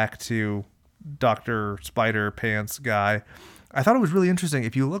goes back to Dr. Spider Pants guy. I thought it was really interesting.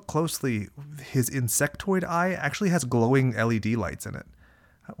 If you look closely, his insectoid eye actually has glowing LED lights in it,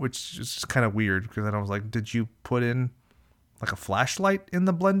 which is just kind of weird because then I was like, did you put in like a flashlight in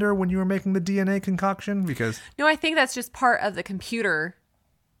the blender when you were making the DNA concoction? Because no, I think that's just part of the computer,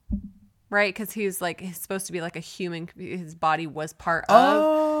 right? Because he's supposed to be like a human. His body was part of.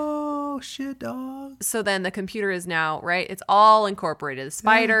 Oh shit, dog. So then the computer is now, right? It's all incorporated.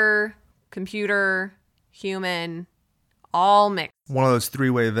 Spider, computer, human, all mixed. One of those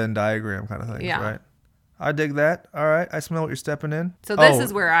 3-way Venn diagram kind of things, right? I dig that. All right, I smell what you're stepping in. So this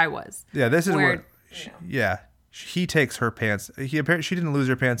is where I was. Yeah, this is where. Yeah. He takes her pants. She didn't lose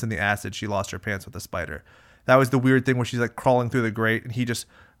her pants in the acid. She lost her pants with the spider. That was the weird thing where she's like crawling through the grate and he just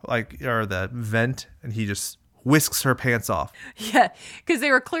or the vent and he just whisks her pants off. Yeah, because they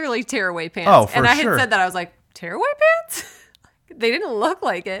were clearly tearaway pants. Oh, for and I sure. had said that. I was like, tearaway pants? They didn't look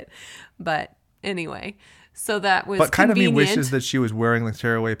like it. But anyway, so that was But kind convenient. of me wishes that she was wearing the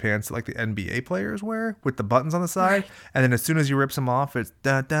tearaway pants like the NBA players wear with the buttons on the side. Right. And then as soon as he rips them off, it's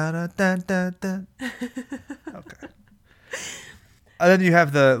da da da da da da. Okay. And then you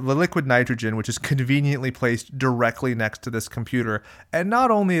have the liquid nitrogen, which is conveniently placed directly next to this computer. And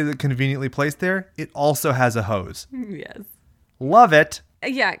not only is it conveniently placed there, it also has a hose. Yes. Love it.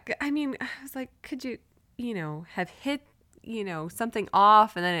 Yeah. I mean, I was like, could you, have hit, something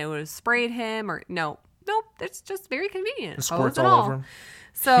off and then it would have sprayed him or no. Nope. It's just very convenient. It squirts all over him.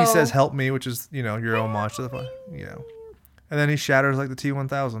 So he says, help me, which is, your homage to the fun. And then he shatters like the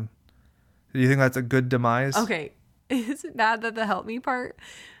T-1000. Do you think that's a good demise? Okay. Is it bad that the help me part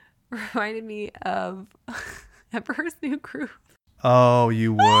reminded me of Emperor's New Groove? Oh,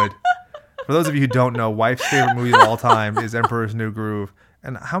 you would. For those of you who don't know, wife's favorite movie of all time is Emperor's New Groove.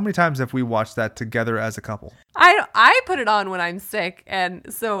 And how many times have we watched that together as a couple? I put it on when I'm sick, and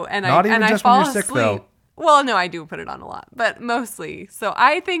I fall asleep. Sick, though. Well, no, I do put it on a lot, but mostly. So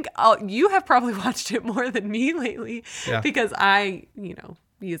I think you have probably watched it more than me lately because I,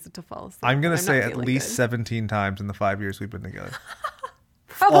 use it to fall asleep. I'm going to say at least 17 times in the 5 years we've been together.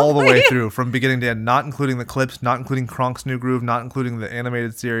 Probably. All the way through, from beginning to end, not including the clips, not including Kronk's New Groove, not including the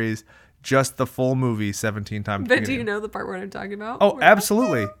animated series, just the full movie 17 times. But do you know the part where I'm talking about? Oh,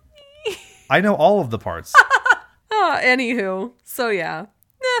 absolutely. I know all of the parts. Anywho, so yeah.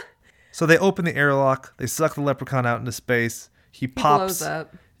 So they open the airlock, they suck the leprechaun out into space, he pops. Blows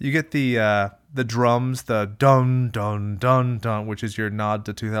up. You get the drums, the dun dun dun dun, which is your nod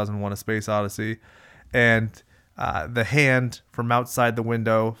to 2001: A Space Odyssey, and the hand from outside the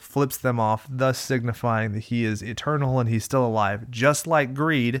window flips them off, thus signifying that he is eternal and he's still alive, just like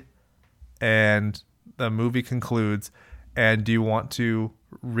Greed. And the movie concludes. And do you want to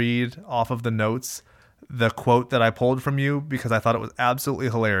read off of the notes the quote that I pulled from you because I thought it was absolutely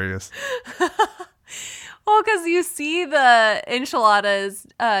hilarious? Well, because you see the enchiladas,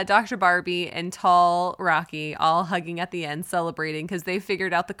 Dr. Barbie and Tall Rocky all hugging at the end, celebrating because they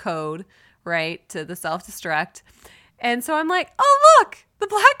figured out the code, right, to the self-destruct. And so I'm like, oh, look, the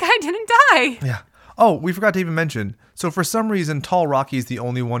black guy didn't die. Yeah. Oh, we forgot to even mention. So for some reason, Tall Rocky's the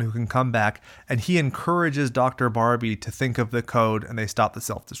only one who can come back, and he encourages Dr. Barbie to think of the code, and they stop the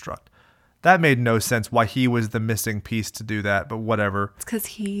self-destruct. That made no sense why he was the missing piece to do that, but whatever. It's because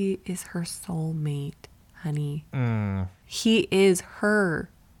he is her soulmate, honey. He is her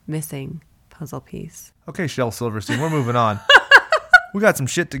missing puzzle piece. Okay, Shel Silverstein, we're moving on. We got some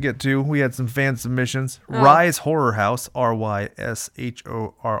shit to get to. We had some fan submissions. Rise Horror House,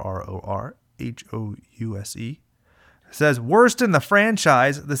 RYSHORRORHOUSE, says, worst in the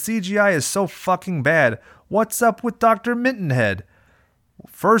franchise. The CGI is so fucking bad. What's up with Dr. Mittenhead?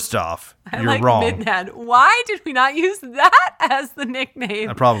 First off, you're wrong. Mittenhead. Why did we not use that as the nickname?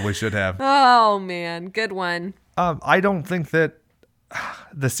 I probably should have. Oh, man. Good one. I don't think that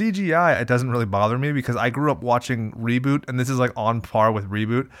the CGI, it doesn't really bother me because I grew up watching Reboot, and this is like on par with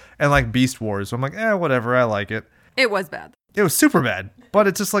Reboot and like Beast Wars. So I'm like, whatever, I like it. It was bad. It was super bad, but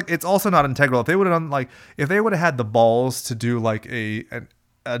it's just like, it's also not integral. If they would have done like, if they would have had the balls to do like a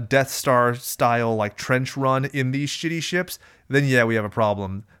Death Star style like trench run in these shitty ships, then yeah, we have a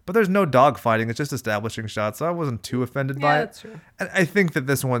problem. But there's no dogfighting. It's just establishing shots. So I wasn't too offended by it. That's true. And I think that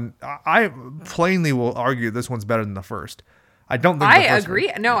this one, I plainly will argue this one's better than the first. I don't think I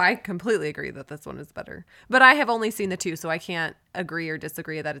agree. No, I completely agree that this one is better. But I have only seen the two, so I can't agree or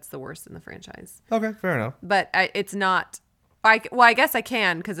disagree that it's the worst in the franchise. Okay, fair enough. But it's not. I guess I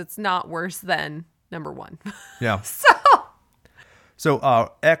can because it's not worse than number one. Yeah.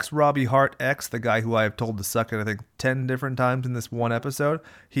 So X Robbie Hart X, the guy who I have told to suck it, I think 10 different times in this one episode,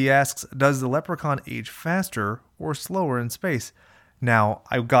 he asks, does the Leprechaun age faster or slower in space? Now,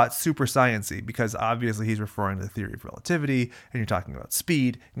 I got super sciencey because obviously he's referring to the theory of relativity, and you're talking about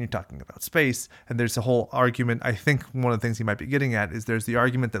speed, and you're talking about space, and there's a whole argument. I think one of the things he might be getting at is there's the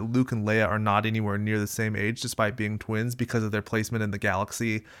argument that Luke and Leia are not anywhere near the same age despite being twins because of their placement in the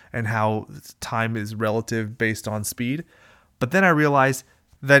galaxy and how time is relative based on speed. But then I realized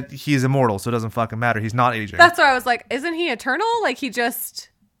that he's immortal, so it doesn't fucking matter. He's not aging. That's why I was like, isn't he eternal? Like he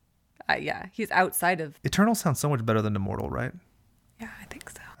just, yeah, he's outside of. Eternal sounds so much better than immortal, right? Yeah, I think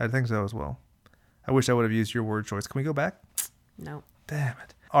so. I think so as well. I wish I would have used your word choice. Can we go back? No. Damn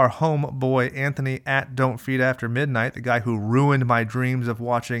it. Our homeboy Anthony at Don't Feed After Midnight, the guy who ruined my dreams of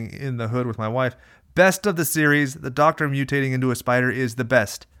watching In the Hood with my wife. Best of the series. The Doctor mutating into a spider is the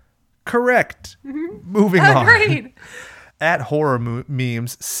best. Correct. Moving on. Agreed. At Horror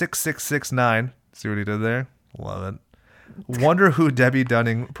Memes 6669. See what he did there? Love it. Wonder who Debbie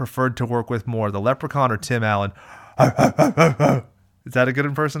Dunning preferred to work with more, the Leprechaun or Tim Allen. Is that a good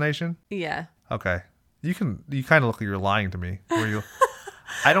impersonation? Yeah. Okay. You kind of look like you're lying to me. Were you?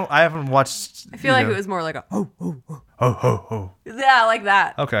 I haven't watched. I feel like it was more like a ho ho. Yeah, like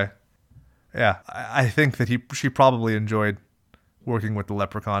that. Okay. Yeah, I think that she probably enjoyed working with the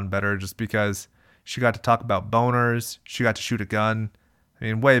Leprechaun better just because she got to talk about boners. She got to shoot a gun. I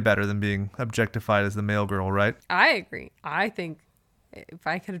mean, way better than being objectified as the male girl, right? I agree. I think if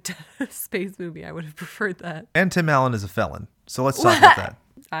I could have done a space movie, I would have preferred that. And Tim Allen is a felon. So let's talk about that.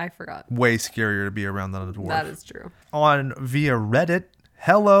 I forgot. Way scarier to be around than a dwarf. That is true. On via Reddit.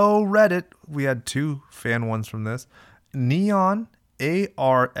 Hello, Reddit. We had two fan ones from this. Neon,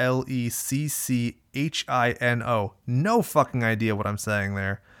 ARLECCHINO. No fucking idea what I'm saying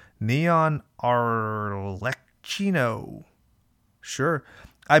there. Neon Arlecchino. Sure.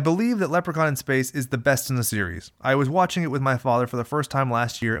 I believe that Leprechaun in Space is the best in the series. I was watching it with my father for the first time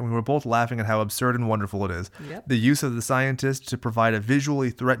last year, and we were both laughing at how absurd and wonderful it is. Yep. The use of the scientist to provide a visually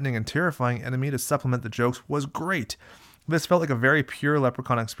threatening and terrifying enemy to supplement the jokes was great. This felt like a very pure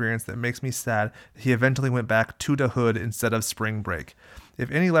Leprechaun experience that makes me sad that he eventually went back to the hood instead of Spring Break.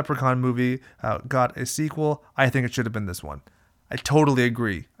 If any Leprechaun movie got a sequel, I think it should have been this one. I totally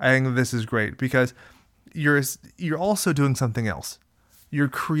agree. I think this is great because you're also doing something else. You're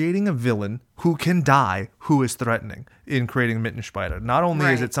creating a villain who can die, who is threatening in creating Mittenspider. Not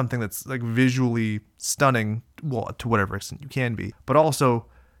only is it something that's like visually stunning, well, to whatever extent you can be, but also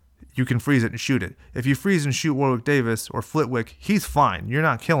you can freeze it and shoot it. If you freeze and shoot Warwick Davis or Flitwick, he's fine. You're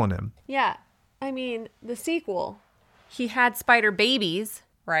not killing him. Yeah. I mean, the sequel, he had spider babies,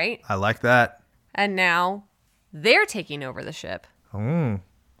 right? I like that. And now they're taking over the ship. Then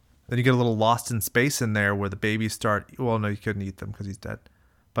you get a little Lost in Space in there where the babies start. Well, no, you couldn't eat them because he's dead.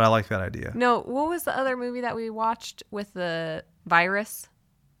 But I like that idea. No, what was the other movie that we watched with the virus?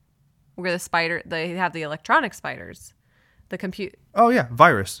 Where the spider, they have the electronic spiders. The compute. Oh, yeah.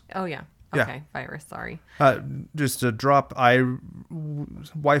 Virus. Oh, yeah. Yeah. Okay. Virus. Sorry. Just to drop,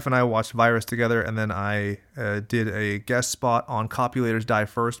 wife and I watched Virus together, and then I did a guest spot on Copulators Die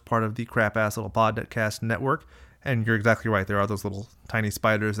First, part of the crap ass little podcast network. And you're exactly right. There are those little tiny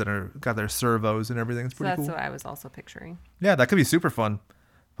spiders that are got their servos and everything. It's So pretty that's cool. what I was also picturing. Yeah, that could be super fun.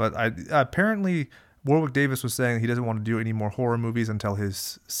 But apparently Warwick Davis was saying he doesn't want to do any more horror movies until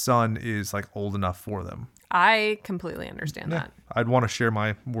his son is like old enough for them. I completely understand that. I'd want to share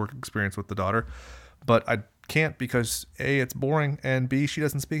my work experience with the daughter, but I can't because A, it's boring, and B, she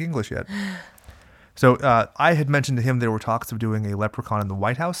doesn't speak English yet. So I had mentioned to him there were talks of doing a Leprechaun in the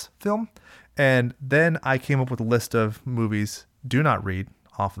White House film, and then I came up with a list of movies. Do not read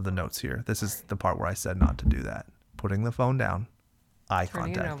off of the notes here. This is the part where I said not to do that. Putting the phone down. Eye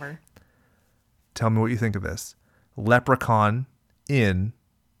Turning it contact. over. Tell me what you think of this. Leprechaun in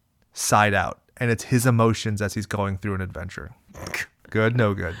Side Out, and it's his emotions as he's going through an adventure. Good,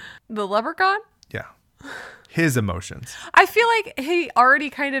 no good. The Leprechaun? Yeah. His emotions, I feel like he already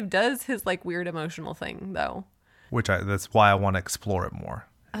kind of does his like weird emotional thing though. that's why I want to explore it more.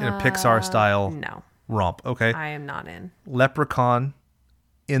 In a Pixar style No, romp. Okay. I am not in. Leprechaun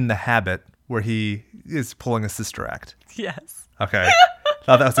in The Habit, where he is pulling a sister act. Yes. Okay.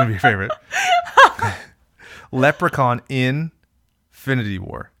 Thought that was going to be your favorite. Leprechaun in Infinity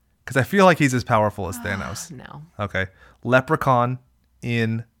War. Because I feel like he's as powerful as Thanos. No, Okay. Leprechaun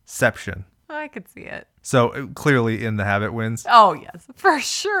in Inception. I could see it. So clearly in The Habit wins. Oh yes, for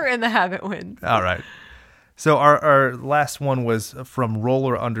sure. In The Habit wins. All right. So our last one was from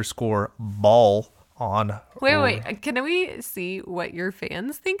roller_ball on. Wait. Can we see what your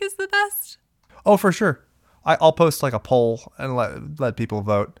fans think is the best? Oh, for sure. I'll post like a poll and let people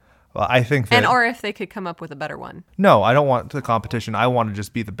vote. I think that. And or if they could come up with a better one. No, I don't want the competition. I want to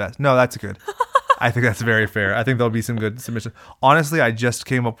just be the best. No, that's good. I think that's very fair. I think there'll be some good submissions. Honestly, I just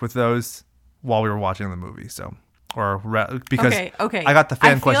came up with those while we were watching the movie. So, because Okay. I got the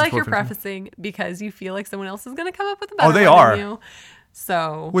fan I feel questions. like you're for- prefacing because you feel like someone else is going to come up with a better Oh, they one are. than you.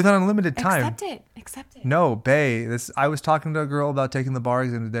 So with an unlimited time. Accept it. No, Bay. I was talking to a girl about taking the bar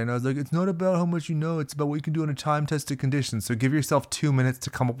exam today, and I was like, "It's not about how much you know; it's about what you can do in a time-tested condition. So give yourself 2 minutes to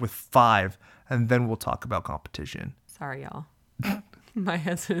come up with 5, and then we'll talk about competition." Sorry, y'all. My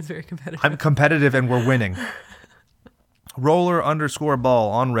husband is very competitive. I'm competitive, and we're winning.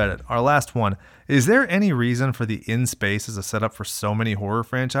 Roller_ball on Reddit. Our last one. Is there any reason for the in space as a setup for so many horror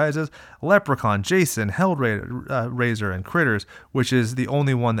franchises? Leprechaun, Jason, Hellraiser, and Critters, which is the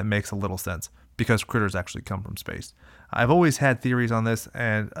only one that makes a little sense because Critters actually come from space. I've always had theories on this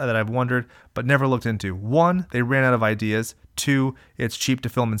and that I've wondered, but never looked into. 1, they ran out of ideas. 2, it's cheap to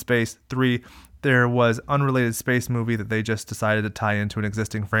film in space. 3, there was unrelated space movie that they just decided to tie into an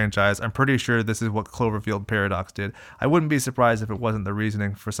existing franchise. I'm pretty sure this is what Cloverfield Paradox did. I wouldn't be surprised if it wasn't the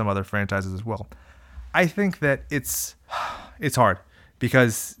reasoning for some other franchises as well. I think that it's hard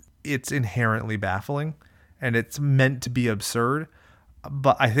because it's inherently baffling and it's meant to be absurd.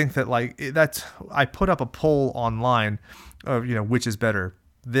 But I think that I put up a poll online of, which is better,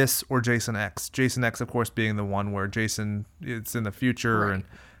 this or Jason X. Jason X, of course, being the one where Jason is in the future Right.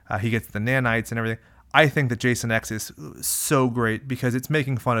 and he gets the nanites and everything. I think that Jason X is so great because it's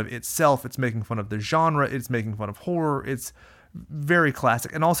making fun of itself. It's making fun of the genre. It's making fun of horror. It's very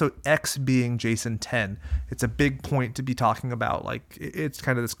classic. And also X being Jason 10. It's a big point to be talking about. Like, it's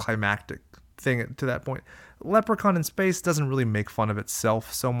kind of this climactic thing to that point. Leprechaun in Space doesn't really make fun of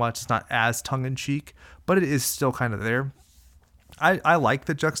itself so much. It's not as tongue-in-cheek, but it is still kind of there. I like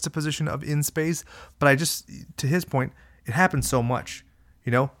the juxtaposition of in space, but I just, to his point, it happens so much.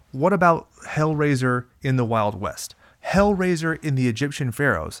 What about Hellraiser in the Wild West? Hellraiser in the Egyptian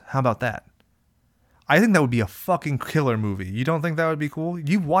Pharaohs. How about that? I think that would be a fucking killer movie. You don't think that would be cool?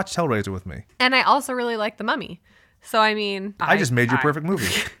 You've watched Hellraiser with me. And I also really like The Mummy. So, I mean... I just made your perfect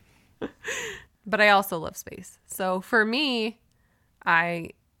movie. But I also love space. So, for me,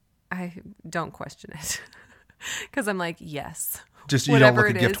 I don't question it. Because I'm like, yes. Just you don't Whatever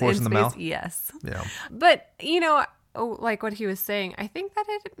look a it gift is horse in the space, mouth? Yes. Yeah. But, like what he was saying, I think that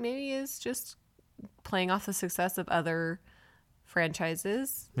it maybe is just playing off the success of other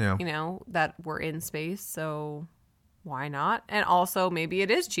franchises, Yeah. That were in space. So why not? And also maybe it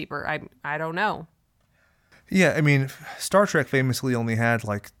is cheaper. I don't know. Yeah, I mean, Star Trek famously only had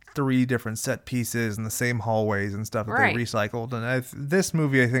like 3 different set pieces and the same hallways and stuff that Right. they recycled. And this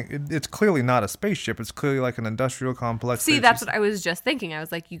movie, I think, it's clearly not a spaceship. It's clearly like an industrial complex. See, that's what I was just thinking. I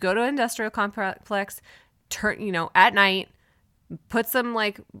was like, you go to an industrial complex, turn, at night, put some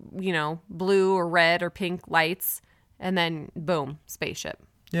blue or red or pink lights, and then boom, spaceship.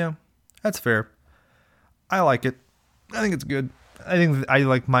 Yeah, that's fair. I like it. I think it's good. I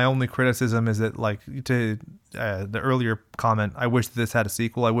think my only criticism is that to the earlier comment, I wish that this had a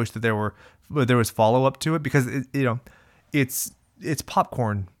sequel. I wish that there was follow up to it because it's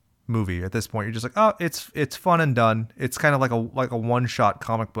popcorn movie at this point. You're just like, oh, it's fun and done. It's kind of like a one-shot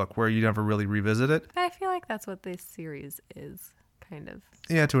comic book where you never really revisit it. I feel like that's what this series is, kind of.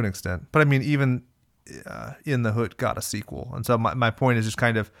 Yeah, to an extent. But I mean, even In the Hood got a sequel. And so my point is just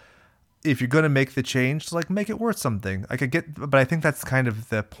kind of, if you're going to make the change, like make it worth something. I could get, but I think that's kind of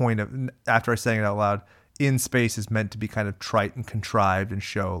the point of, after I saying it out loud, In Space is meant to be kind of trite and contrived and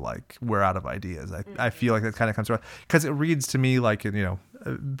show like we're out of ideas. I feel like that kind of comes around because it reads to me like, a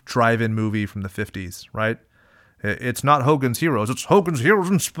drive-in movie from the 50s, right? It's not Hogan's Heroes, it's Hogan's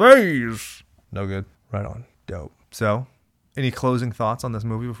Heroes in Space. No good. Right on. Dope. So, any closing thoughts on this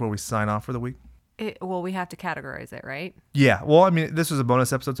movie before we sign off for the week? Well, we have to categorize it, right? Yeah. Well, I mean, this was a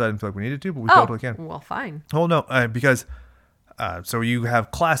bonus episode, so I didn't feel like we needed to, but we totally can. Well, fine. Oh, no, because so you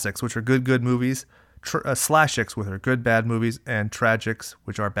have classics, which are good movies, slashics, which are good, bad movies, and tragics,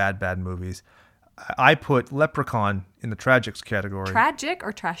 which are bad movies. I put Leprechaun in the tragics category. Tragic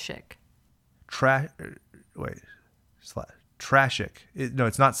or trashic? Trashic. No,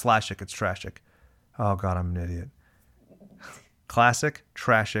 it's not slashic, it's trashic. Oh, God, I'm an idiot. Classic,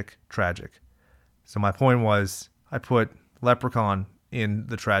 trashic, tragic. So my point was, I put Leprechaun in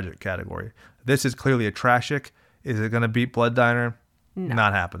the tragic category. This is clearly a trashic. Is it going to beat Blood Diner? No.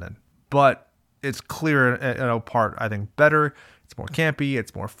 Not happening. But it's clear, part, I think, better. It's more campy.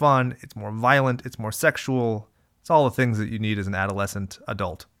 It's more fun. It's more violent. It's more sexual. It's all the things that you need as an adolescent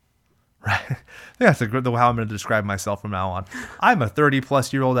adult. Right? I think that's how I'm going to describe myself from now on. I'm a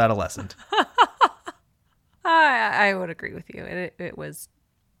 30-plus-year-old adolescent. I would agree with you. It was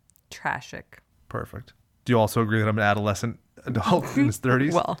trashic. Perfect. Do you also agree that I'm an adolescent adult in his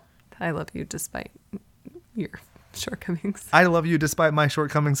 30s? Well, I love you despite your shortcomings. I love you despite my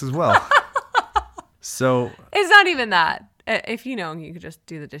shortcomings as well. So it's not even that. If you could just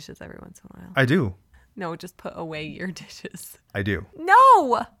do the dishes every once in a while. I do. No, just put away your dishes. I do.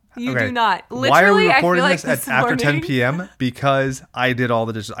 No, you do not. Literally, why are we recording I feel this after 10 p.m.? Because I did all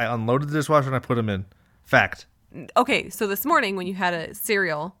the dishes. I unloaded the dishwasher and I put them in. Fact. Okay, so this morning when you had a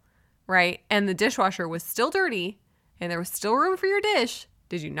cereal, right, and the dishwasher was still dirty and there was still room for your dish,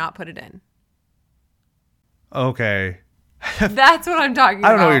 did you not put it in? Okay. That's what I'm talking about.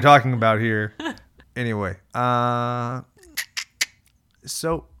 I don't know what you're talking about here. Anyway,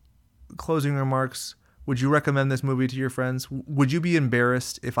 so closing remarks. Would you recommend this movie to your friends? Would you be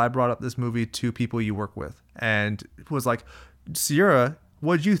embarrassed if I brought up this movie to people you work with and was like, Sierra,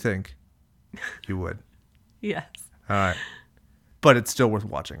 what'd you think? You would. Yes. All right. But it's still worth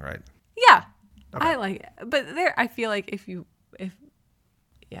watching, right? Yeah. Okay. I like it. But I feel like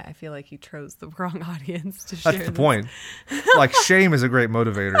I feel like you chose the wrong audience to share. That's the point. Like, shame is a great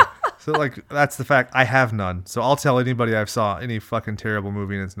motivator. So, like, that's the fact. I have none. So I'll tell anybody I've saw any fucking terrible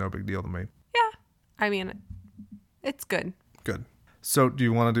movie and it's no big deal to me. Yeah. I mean, it's good. Good. So do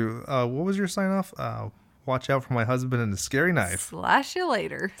you want to do, what was your sign off? Watch out for my husband and the scary knife. Slash you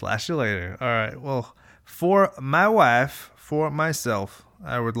later. Slash you later. All right. Well, for my wife, for myself,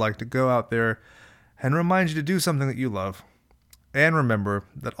 I would like to go out there and remind you to do something that you love. And remember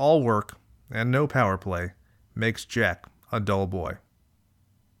that all work and no power play makes Jack a dull boy.